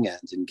thinking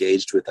and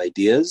engaged with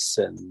ideas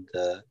and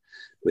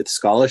with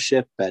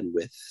scholarship and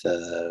with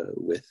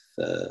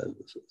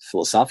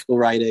philosophical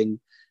writing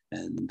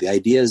and the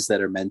ideas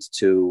that are meant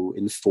to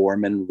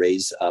inform and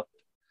raise up,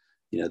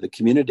 the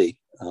community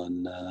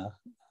on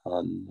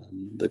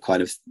the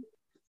kind of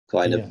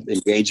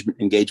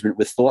engagement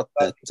with thought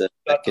that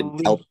can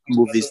help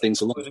move these things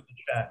along.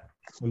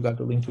 We've got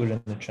the link to it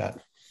in the chat,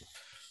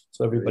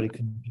 so everybody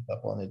can pick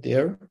up on it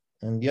there.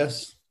 And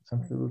yes,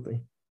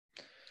 absolutely.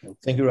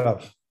 Thank you,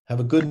 Rav. Have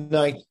a good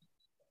night.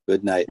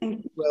 Good night.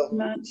 Thank you Well, so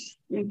much.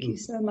 Thank you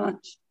so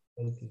much.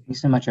 Thank you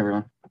so much,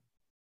 everyone.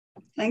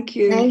 Thank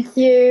you. Thank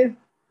you.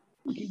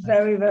 Thank you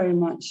very, very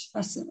much.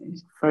 Fascinating.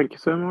 Thank you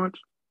so much.